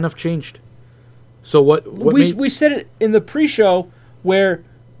offseason. Not enough changed. So what we said it in the pre-show where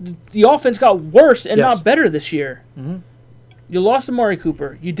the offense got worse and Yes. not better this year. Mm-hmm. You lost Amari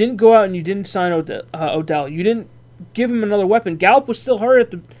Cooper. You didn't go out and you didn't sign Odell. You didn't give him another weapon. Gallup was still hurt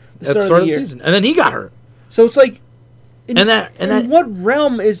at the start of the year. season, and then he got hurt. So it's like, In what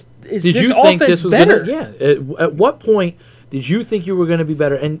realm is did this you offense think this was better? At what point did you think you were going to be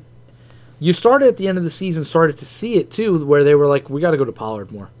better? And you started at the end of the season, started to see it too, where they were like, "We got to go to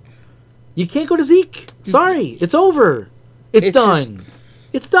Pollard more. You can't go to Zeke. Sorry, it's over. It's done.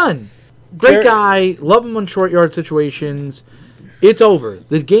 It's done. Great guy, love him on short yard situations. It's over.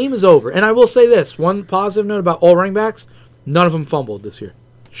 The game is over." And I will say this: one positive note about all running backs, none of them fumbled this year.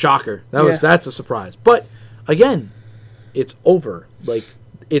 Shocker. That's a surprise. But again, it's over. Like,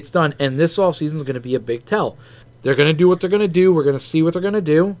 it's done. And this offseason is going to be a big tell. They're going to do what they're going to do. We're going to see what they're going to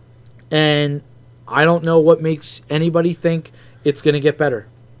do. And I don't know what makes anybody think it's going to get better.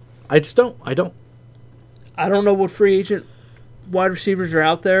 I just don't. I don't know what free agent wide receivers are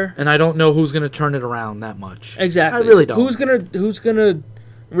out there. And I don't know who's going to turn it around that much. Exactly. I really don't. Who's gonna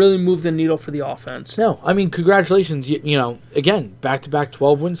really move the needle for the offense? No. I mean, congratulations. You know, again, back-to-back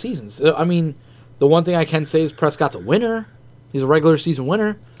 12-win seasons. I mean, the one thing I can say is Prescott's a winner. He's a regular season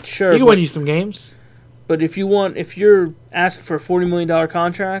winner. Sure. He can win you some games. But if you're asking for a $40 million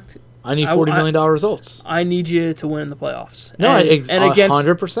contract, I need $40 million results. I need you to win in the playoffs. No, and against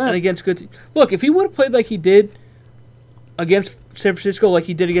 100%. And against good teams. Look, if he would have played like he did against San Francisco, like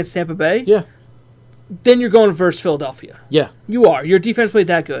he did against Tampa Bay, yeah, then you're going versus Philadelphia. Yeah. You are. Your defense played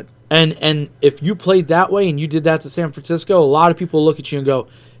that good. And if you played that way and you did that to San Francisco, a lot of people look at you and go,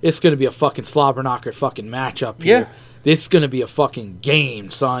 it's going to be a fucking slobber knocker fucking matchup here. Yeah. This is going to be a fucking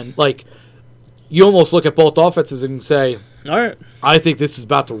game, son. Like, you almost look at both offenses and say, all right, I think this is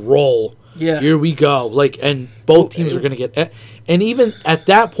about to roll. Yeah. Here we go. Like, and both teams are going to get... And even at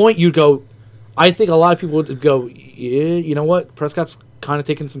that point, you'd go... I think a lot of people would go, yeah, you know what? Prescott's kind of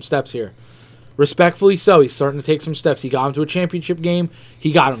taking some steps here. Respectfully so. He's starting to take some steps. He got him to a championship game.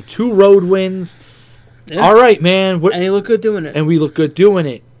 He got him 2 road wins. Yeah. All right, man. And he looked good doing it. And we look good doing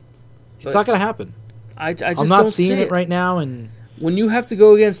it. It's not going to happen. I just I'm not don't seeing see it right now. And when you have to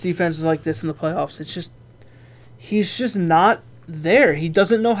go against defenses like this in the playoffs, it's just... He's just not there. He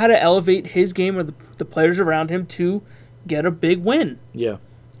doesn't know how to elevate his game or the players around him to get a big win. Yeah.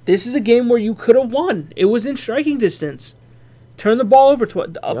 This is a game where you could have won. It was in striking distance. Turn the ball over to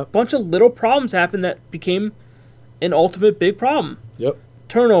a bunch of little problems happened that became an ultimate big problem. Yep.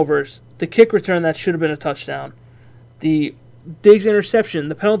 Turnovers, the kick return that should have been a touchdown, the Diggs interception,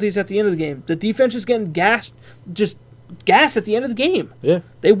 the penalties at the end of the game. The defense is getting gassed at the end of the game. Yeah.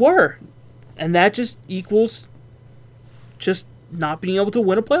 They were. And that just equals just not being able to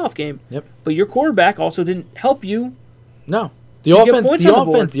win a playoff game. Yep. But your quarterback also didn't help you. No. The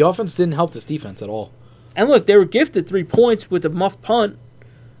offense didn't help this defense at all. And look, they were gifted 3 points with a muffed punt.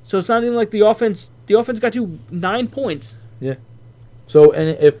 So it's not even like the offense got you 9 points. Yeah. So,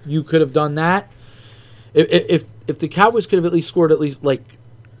 and if you could have done that, if the Cowboys could have at least scored at least like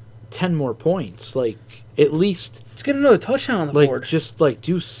 10 more points, like at least just get another touchdown on the board. Just like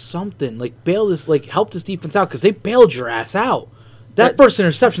do something, like bail this, like help this defense out because they bailed your ass out. That first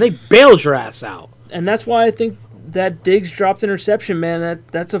interception, they bailed your ass out. And that's why I think that Diggs dropped interception, man.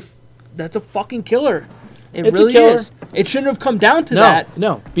 That's a fucking killer. It's really a killer. Is. It shouldn't have come down to that.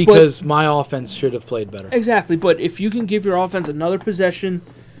 No, because my offense should have played better. Exactly, but if you can give your offense another possession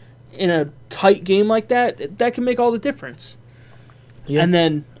in a tight game like that, that can make all the difference. Yeah. And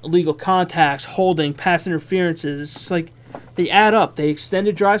then illegal contacts, holding, pass interferences, it's just like they add up. They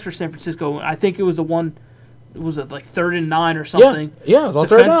extended drives for San Francisco. I think it was like 3rd and 9 or something. Yeah, it was on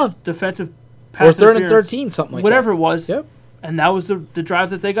 3rd down. Defensive pass or 3rd and 13, something like whatever that. Whatever it was. Yep. And that was the drive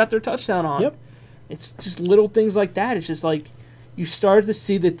that they got their touchdown on. Yep. It's just little things like that. It's just like you started to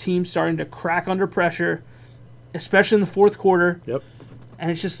see the team starting to crack under pressure, especially in the fourth quarter. Yep. And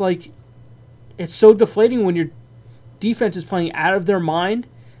it's just like it's so deflating when your defense is playing out of their mind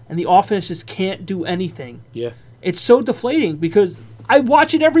and the offense just can't do anything. Yeah. It's so deflating because I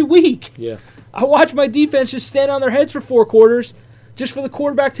watch it every week. Yeah. I watch my defense just stand on their heads for 4 quarters just for the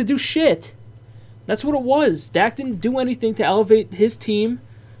quarterback to do shit. That's what it was. Dak didn't do anything to elevate his team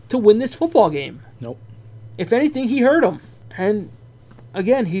to win this football game. Nope. If anything, he hurt him. And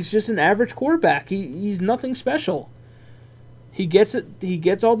again, he's just an average quarterback. He's nothing special. He gets it. He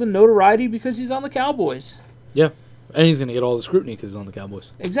gets all the notoriety because he's on the Cowboys. Yeah, and he's going to get all the scrutiny because he's on the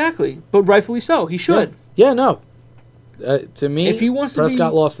Cowboys. Exactly, but rightfully so. He should. Yeah, no. To me, if he wants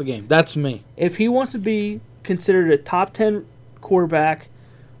Prescott lost the game. That's me. If he wants to be considered a top 10 quarterback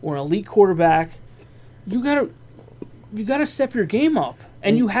or an elite quarterback, you gotta step your game up,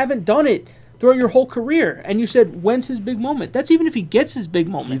 and you haven't done it throughout your whole career. And you said, when's his big moment? That's even if he gets his big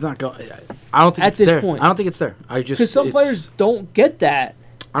moment. He's not going. I don't think at it's this there. point. I don't think it's there. Because some players don't get that.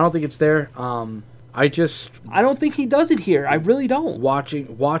 I don't think it's there. I don't think he does it here. I really don't.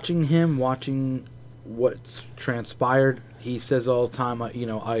 Watching him, watching what's transpired. He says all the time,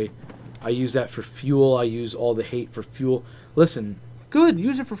 I use that for fuel. I use all the hate for fuel. Listen. Good,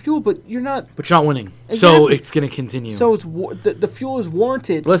 use it for fuel, but you're not... But you're not winning, exactly. So it's going to continue. So it's the fuel is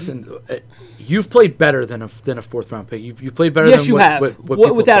warranted. Listen, you've played better than a 4th-round pick. You played better yes, than you have.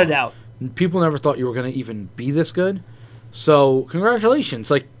 What without a doubt. People never thought you were going to even be this good. So, congratulations.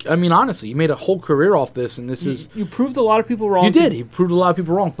 Honestly, you made a whole career off this, and You proved a lot of people wrong. You did. You proved a lot of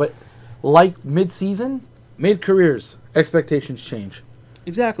people wrong. But, like mid-season, mid-careers, expectations change.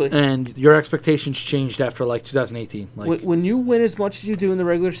 Exactly. And your expectations changed after, 2018. When you win as much as you do in the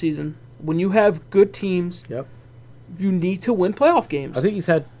regular season, when you have good teams, yep, you need to win playoff games. I think he's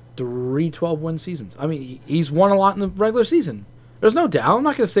had 3 12-win seasons. I mean, he's won a lot in the regular season. There's no doubt. I'm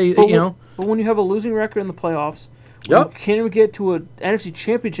not going to say, But when you have a losing record in the playoffs, you can't even get to an NFC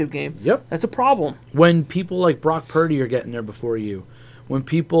Championship game, that's a problem. When people like Brock Purdy are getting there before you, when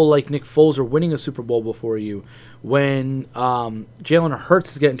people like Nick Foles are winning a Super Bowl before you, when Jalen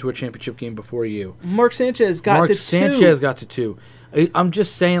Hurts is getting to a championship game before you. Mark Sanchez got to 2. I'm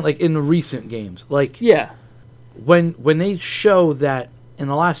just saying, in the recent games. Yeah. When they show that in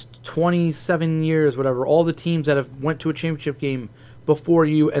the last 27 years, whatever, all the teams that have went to a championship game before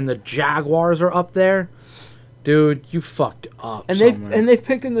you and the Jaguars are up there, dude, you fucked up. And they've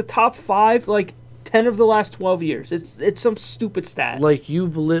picked in the top 5, 10 of the last 12 years. It's some stupid stat.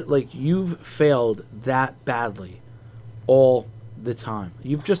 You've failed that badly all the time.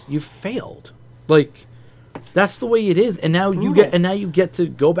 You've failed. That's the way it is. And now you get to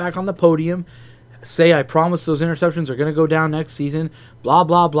go back on the podium, say I promise those interceptions are going to go down next season, blah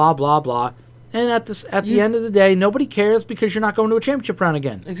blah blah blah blah. And at the end of the day, nobody cares because you're not going to a championship round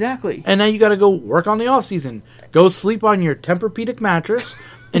again. Exactly. And now you got to go work on the offseason. Go sleep on your Tempur-Pedic mattress.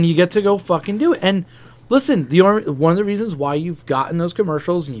 And you get to go fucking do it. And listen, one of the reasons why you've gotten those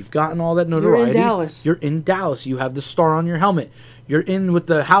commercials and you've gotten all that notoriety. You're in Dallas. You have the star on your helmet. You're in with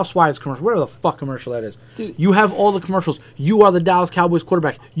the Housewives commercial, whatever the fuck commercial that is. Dude. You have all the commercials. You are the Dallas Cowboys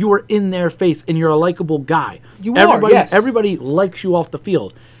quarterback. You are in their face, and you're a likable guy. Everybody likes you off the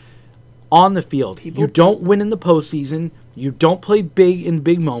field. On the field. You don't win in the postseason. You don't play big in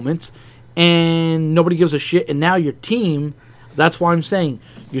big moments. And nobody gives a shit. And now your team... That's why I'm saying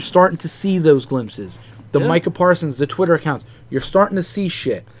you're starting to see those glimpses. the Yeah. Micah Parsons, the Twitter accounts. You're starting to see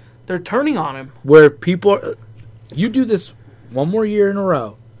shit They're turning on him. where people are, you do this one more year in a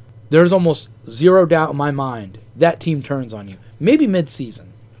row, there's almost zero doubt in my mind that team turns on you. Maybe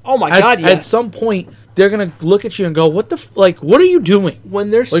mid-season. Oh my At, God! Yes. at some point, they're gonna look at you and go, "What the what are you doing?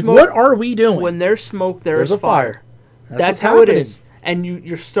 when there's Like, smoke, what are we doing?" when there's smoke, There's there's a fire. That's what's how happening. it is, and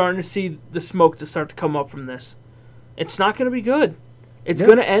you're starting to see the smoke to start to come up from this. It's not going to be good. It's Yeah.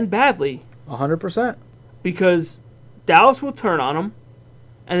 going to end badly 100%. because Dallas will turn on him,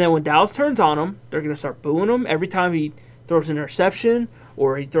 and then when Dallas turns on him, they're going to start booing him every time he throws an interception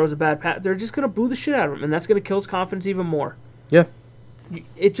or he throws a bad pass. They're just going to boo the shit out of him, and that's going to kill his confidence even more. Yeah.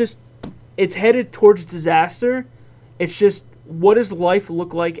 It's headed towards disaster. It's just, what does life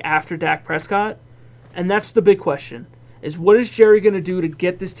look like after Dak Prescott? And that's the big question, is what is Jerry going to do to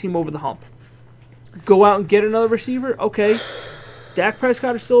get this team over the hump? Go out and get another receiver? Okay. Dak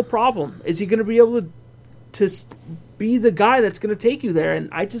Prescott is still a problem. Is he going to be able to be the guy that's going to take you there? And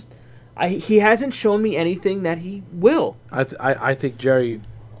he hasn't shown me anything that he will. I think Jerry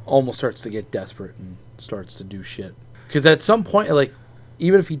almost starts to get desperate and starts to do shit. Because at some point, like,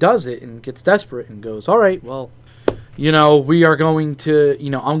 even if he does it and gets desperate and goes, all right, well, we are going to,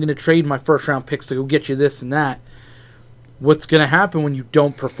 I'm going to trade my first-round picks to go get you this and that. What's going to happen when you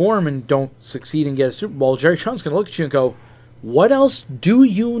don't perform and don't succeed and get a Super Bowl? Jerry Jones going to look at you and go, what else do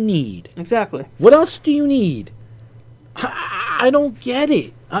you need? Exactly. What else do you need? I don't get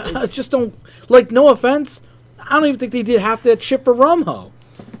it. I just don't. Like, no offense, I don't even think they did half that shit for Romo.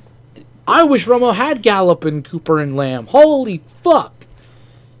 I wish Romo had Gallup and Cooper and Lamb. Holy fuck.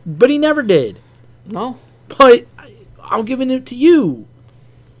 But he never did. No. But I'm giving it to you.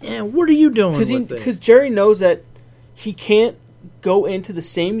 And what are you doing with it? Because Jerry knows that he can't go into the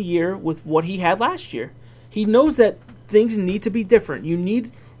same year with what he had last year. He knows that things need to be different. You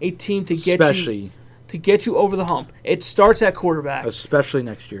need a team to get you over the hump. It starts at quarterback. Especially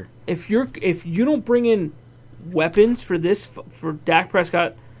next year. If you don't bring in weapons for Dak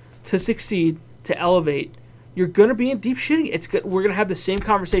Prescott to succeed, to elevate, you're going to be in deep shit. We're going to have the same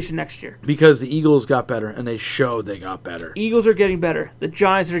conversation next year. Because the Eagles got better, and they showed they got better. Eagles are getting better. The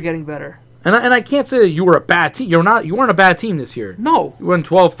Giants are getting better. And I can't say that you were a bad team. You weren't a bad team this year. No. You won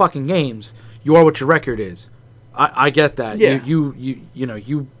 12 fucking games. You are what your record is. I get that. Yeah.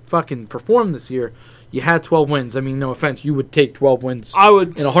 You fucking performed this year. You had 12 wins. I mean, no offense, you would take 12 wins. I would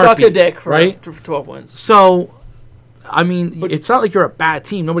in a suck heartbeat, a dick for right? 12 wins. So, I mean, it's not like you're a bad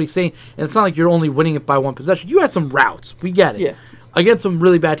team. Nobody's saying, and it's not like you're only winning it by one possession. You had some routes. We get it. Yeah. Against some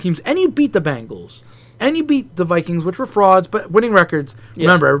really bad teams, and you beat the Bengals. And you beat the Vikings, which were frauds, but winning records. Yeah.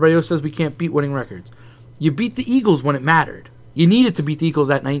 Remember, everybody else says we can't beat winning records. You beat the Eagles when it mattered. You needed to beat the Eagles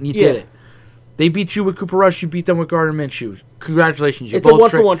that night, and you did it. They beat you with Cooper Rush. You beat them with Gardner Minshew. Congratulations. It's a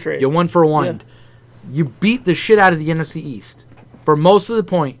one-for-one trade. You're 1-for-1. Yeah. You beat the shit out of the NFC East for most of the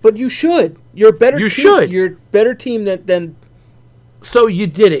point. But you should. You're a better team. You should. You're a better team than... So you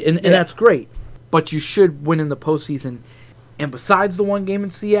did it, and that's great. But you should win in the postseason. And besides the one game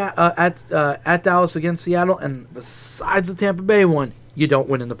in Seattle, at Dallas against Seattle, and besides the Tampa Bay one, you don't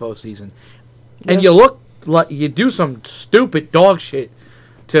win in the postseason. Yeah. And you look like you do some stupid dog shit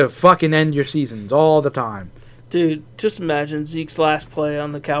to fucking end your seasons all the time. Dude, just imagine Zeke's last play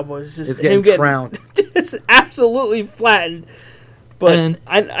on the Cowboys. It's getting crowned. Just absolutely flattened. But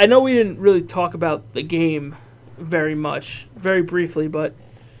I know we didn't really talk about the game very briefly, but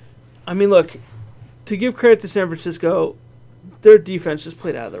I mean, look, to give credit to San Francisco, their defense just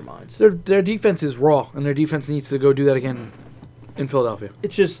played out of their minds. Their defense is raw, and their defense needs to go do that again in Philadelphia.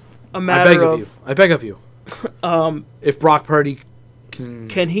 It's just a matter of... I beg of you. If Brock Purdy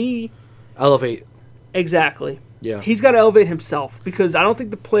can he elevate? Exactly. Yeah. He's got to elevate himself, because I don't think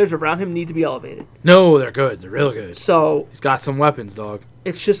the players around him need to be elevated. No, they're good. They're real good. So he's got some weapons, dog.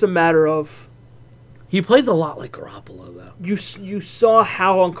 It's just a matter of... He plays a lot like Garoppolo, though. You saw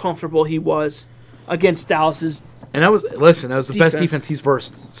how uncomfortable he was against Dallas's. And that was the best defense he's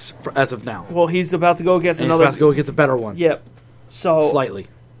versed as of now. Well, he's about to go against another. He's about to go against a better one. Yep. So slightly.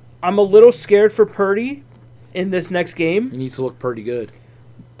 I'm a little scared for Purdy in this next game. He needs to look pretty good.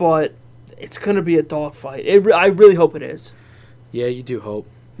 But it's going to be a dogfight. I really hope it is. Yeah, you do hope.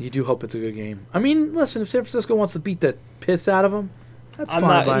 You do hope it's a good game. I mean, listen, if San Francisco wants to beat the piss out of them, that's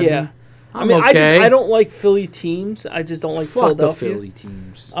fine by me. I mean, okay. I don't like Philly teams. I just don't like Philadelphia. The Philly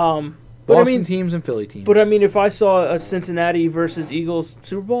teams. But Boston teams and Philly teams. But I mean, if I saw a Cincinnati versus Eagles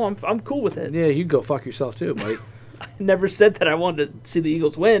Super Bowl, I'm cool with it. Yeah, you go fuck yourself too, buddy. I never said that I wanted to see the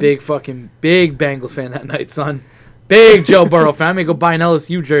Eagles win. Big Bengals fan that night, son. Big Joe Burrow fan. I'm gonna go buy an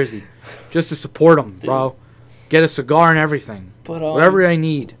LSU jersey just to support him, bro. Get a cigar and everything. But whatever I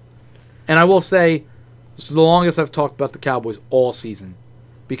need. And I will say, is the longest I've talked about the Cowboys all season,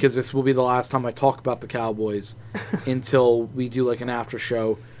 because this will be the last time I talk about the Cowboys until we do like an after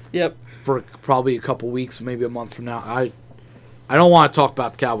show. Yep. For probably a couple weeks, maybe a month from now. I don't want to talk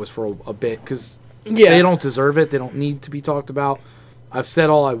about the Cowboys for a bit because they don't deserve it. They don't need to be talked about. I've said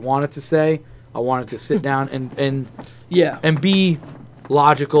all I wanted to say. I wanted to sit down and be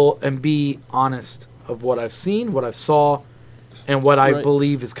logical and be honest of what I've seen, what I saw, and what I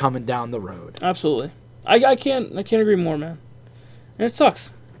believe is coming down the road. Absolutely. I can't agree more, man. And it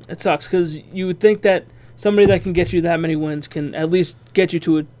sucks. It sucks because you would think that somebody that can get you that many wins can at least get you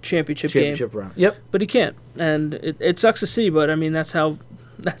to a championship game. Round. Yep. But he can't. And it sucks to see, but I mean that's how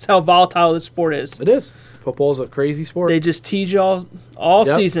volatile this sport is. It is. Football's a crazy sport. They just tease you all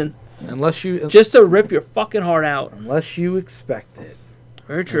season. Unless you just to rip your fucking heart out. Unless you expect it.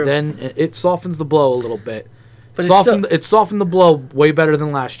 Very true. And then it softens the blow a little bit. But it softened the blow way better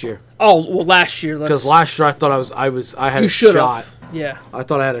than last year. Oh well, last year. Because last year I thought I had a shot. Yeah. I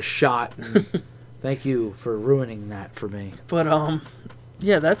thought I had a shot. Thank you for ruining that for me. But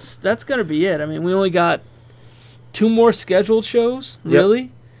yeah, that's gonna be it. I mean, we only got 2 more scheduled shows, really.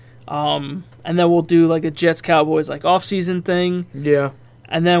 Yep. And then we'll do like a Jets Cowboys like off-season thing. Yeah.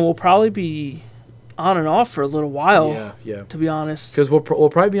 And then we'll probably be on and off for a little while. Yeah, yeah. To be honest, because we'll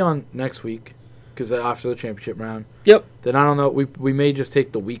probably be on next week. Because after the championship round. Yep. Then I don't know. We may just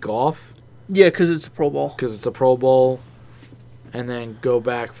take the week off. Yeah, because it's a Pro Bowl. Because it's a Pro Bowl, and then go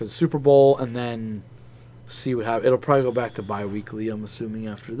back for the Super Bowl, and then see what happens. It'll probably go back to bi-weekly, I'm assuming,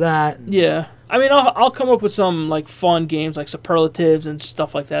 after that. Yeah. I mean, I'll come up with some like fun games, like superlatives and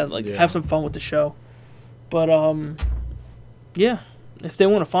stuff like that. Like have some fun with the show. But yeah. If they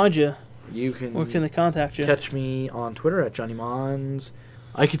want to find you, where can they contact you? Catch me on Twitter at Johnny Mons.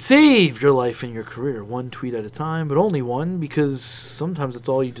 I could save your life and your career one tweet at a time, but only one, because sometimes it's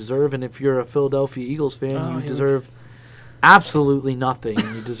all you deserve. And if you're a Philadelphia Eagles fan, you deserve absolutely nothing.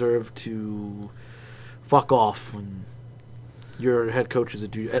 And you deserve to fuck off when your head coach is a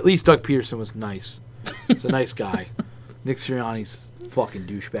dude. At least Doug Peterson was nice. He's a nice guy. Nick Sirianni's fucking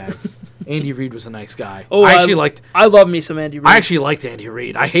douchebag. Andy Reid was a nice guy. Oh, I love me some Andy Reid. I actually liked Andy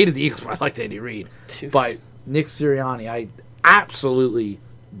Reid. I hated the Eagles, but I liked Andy Reid. But Nick Sirianni, I absolutely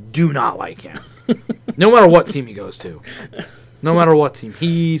do not like him. No matter what team he goes to. No matter what team.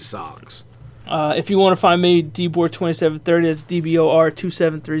 He sucks. If you want to find me, DBOR2730, that's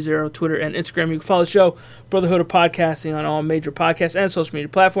DBOR2730, Twitter and Instagram. You can follow the show, Brotherhood of Podcasting, on all major podcast and social media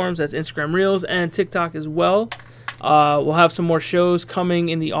platforms. That's Instagram Reels and TikTok as well. We'll have some more shows coming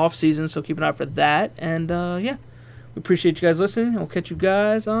in the off-season, so keep an eye out for that. And, yeah, we appreciate you guys listening. We'll catch you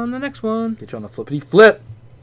guys on the next one. Get you on the flippity flip.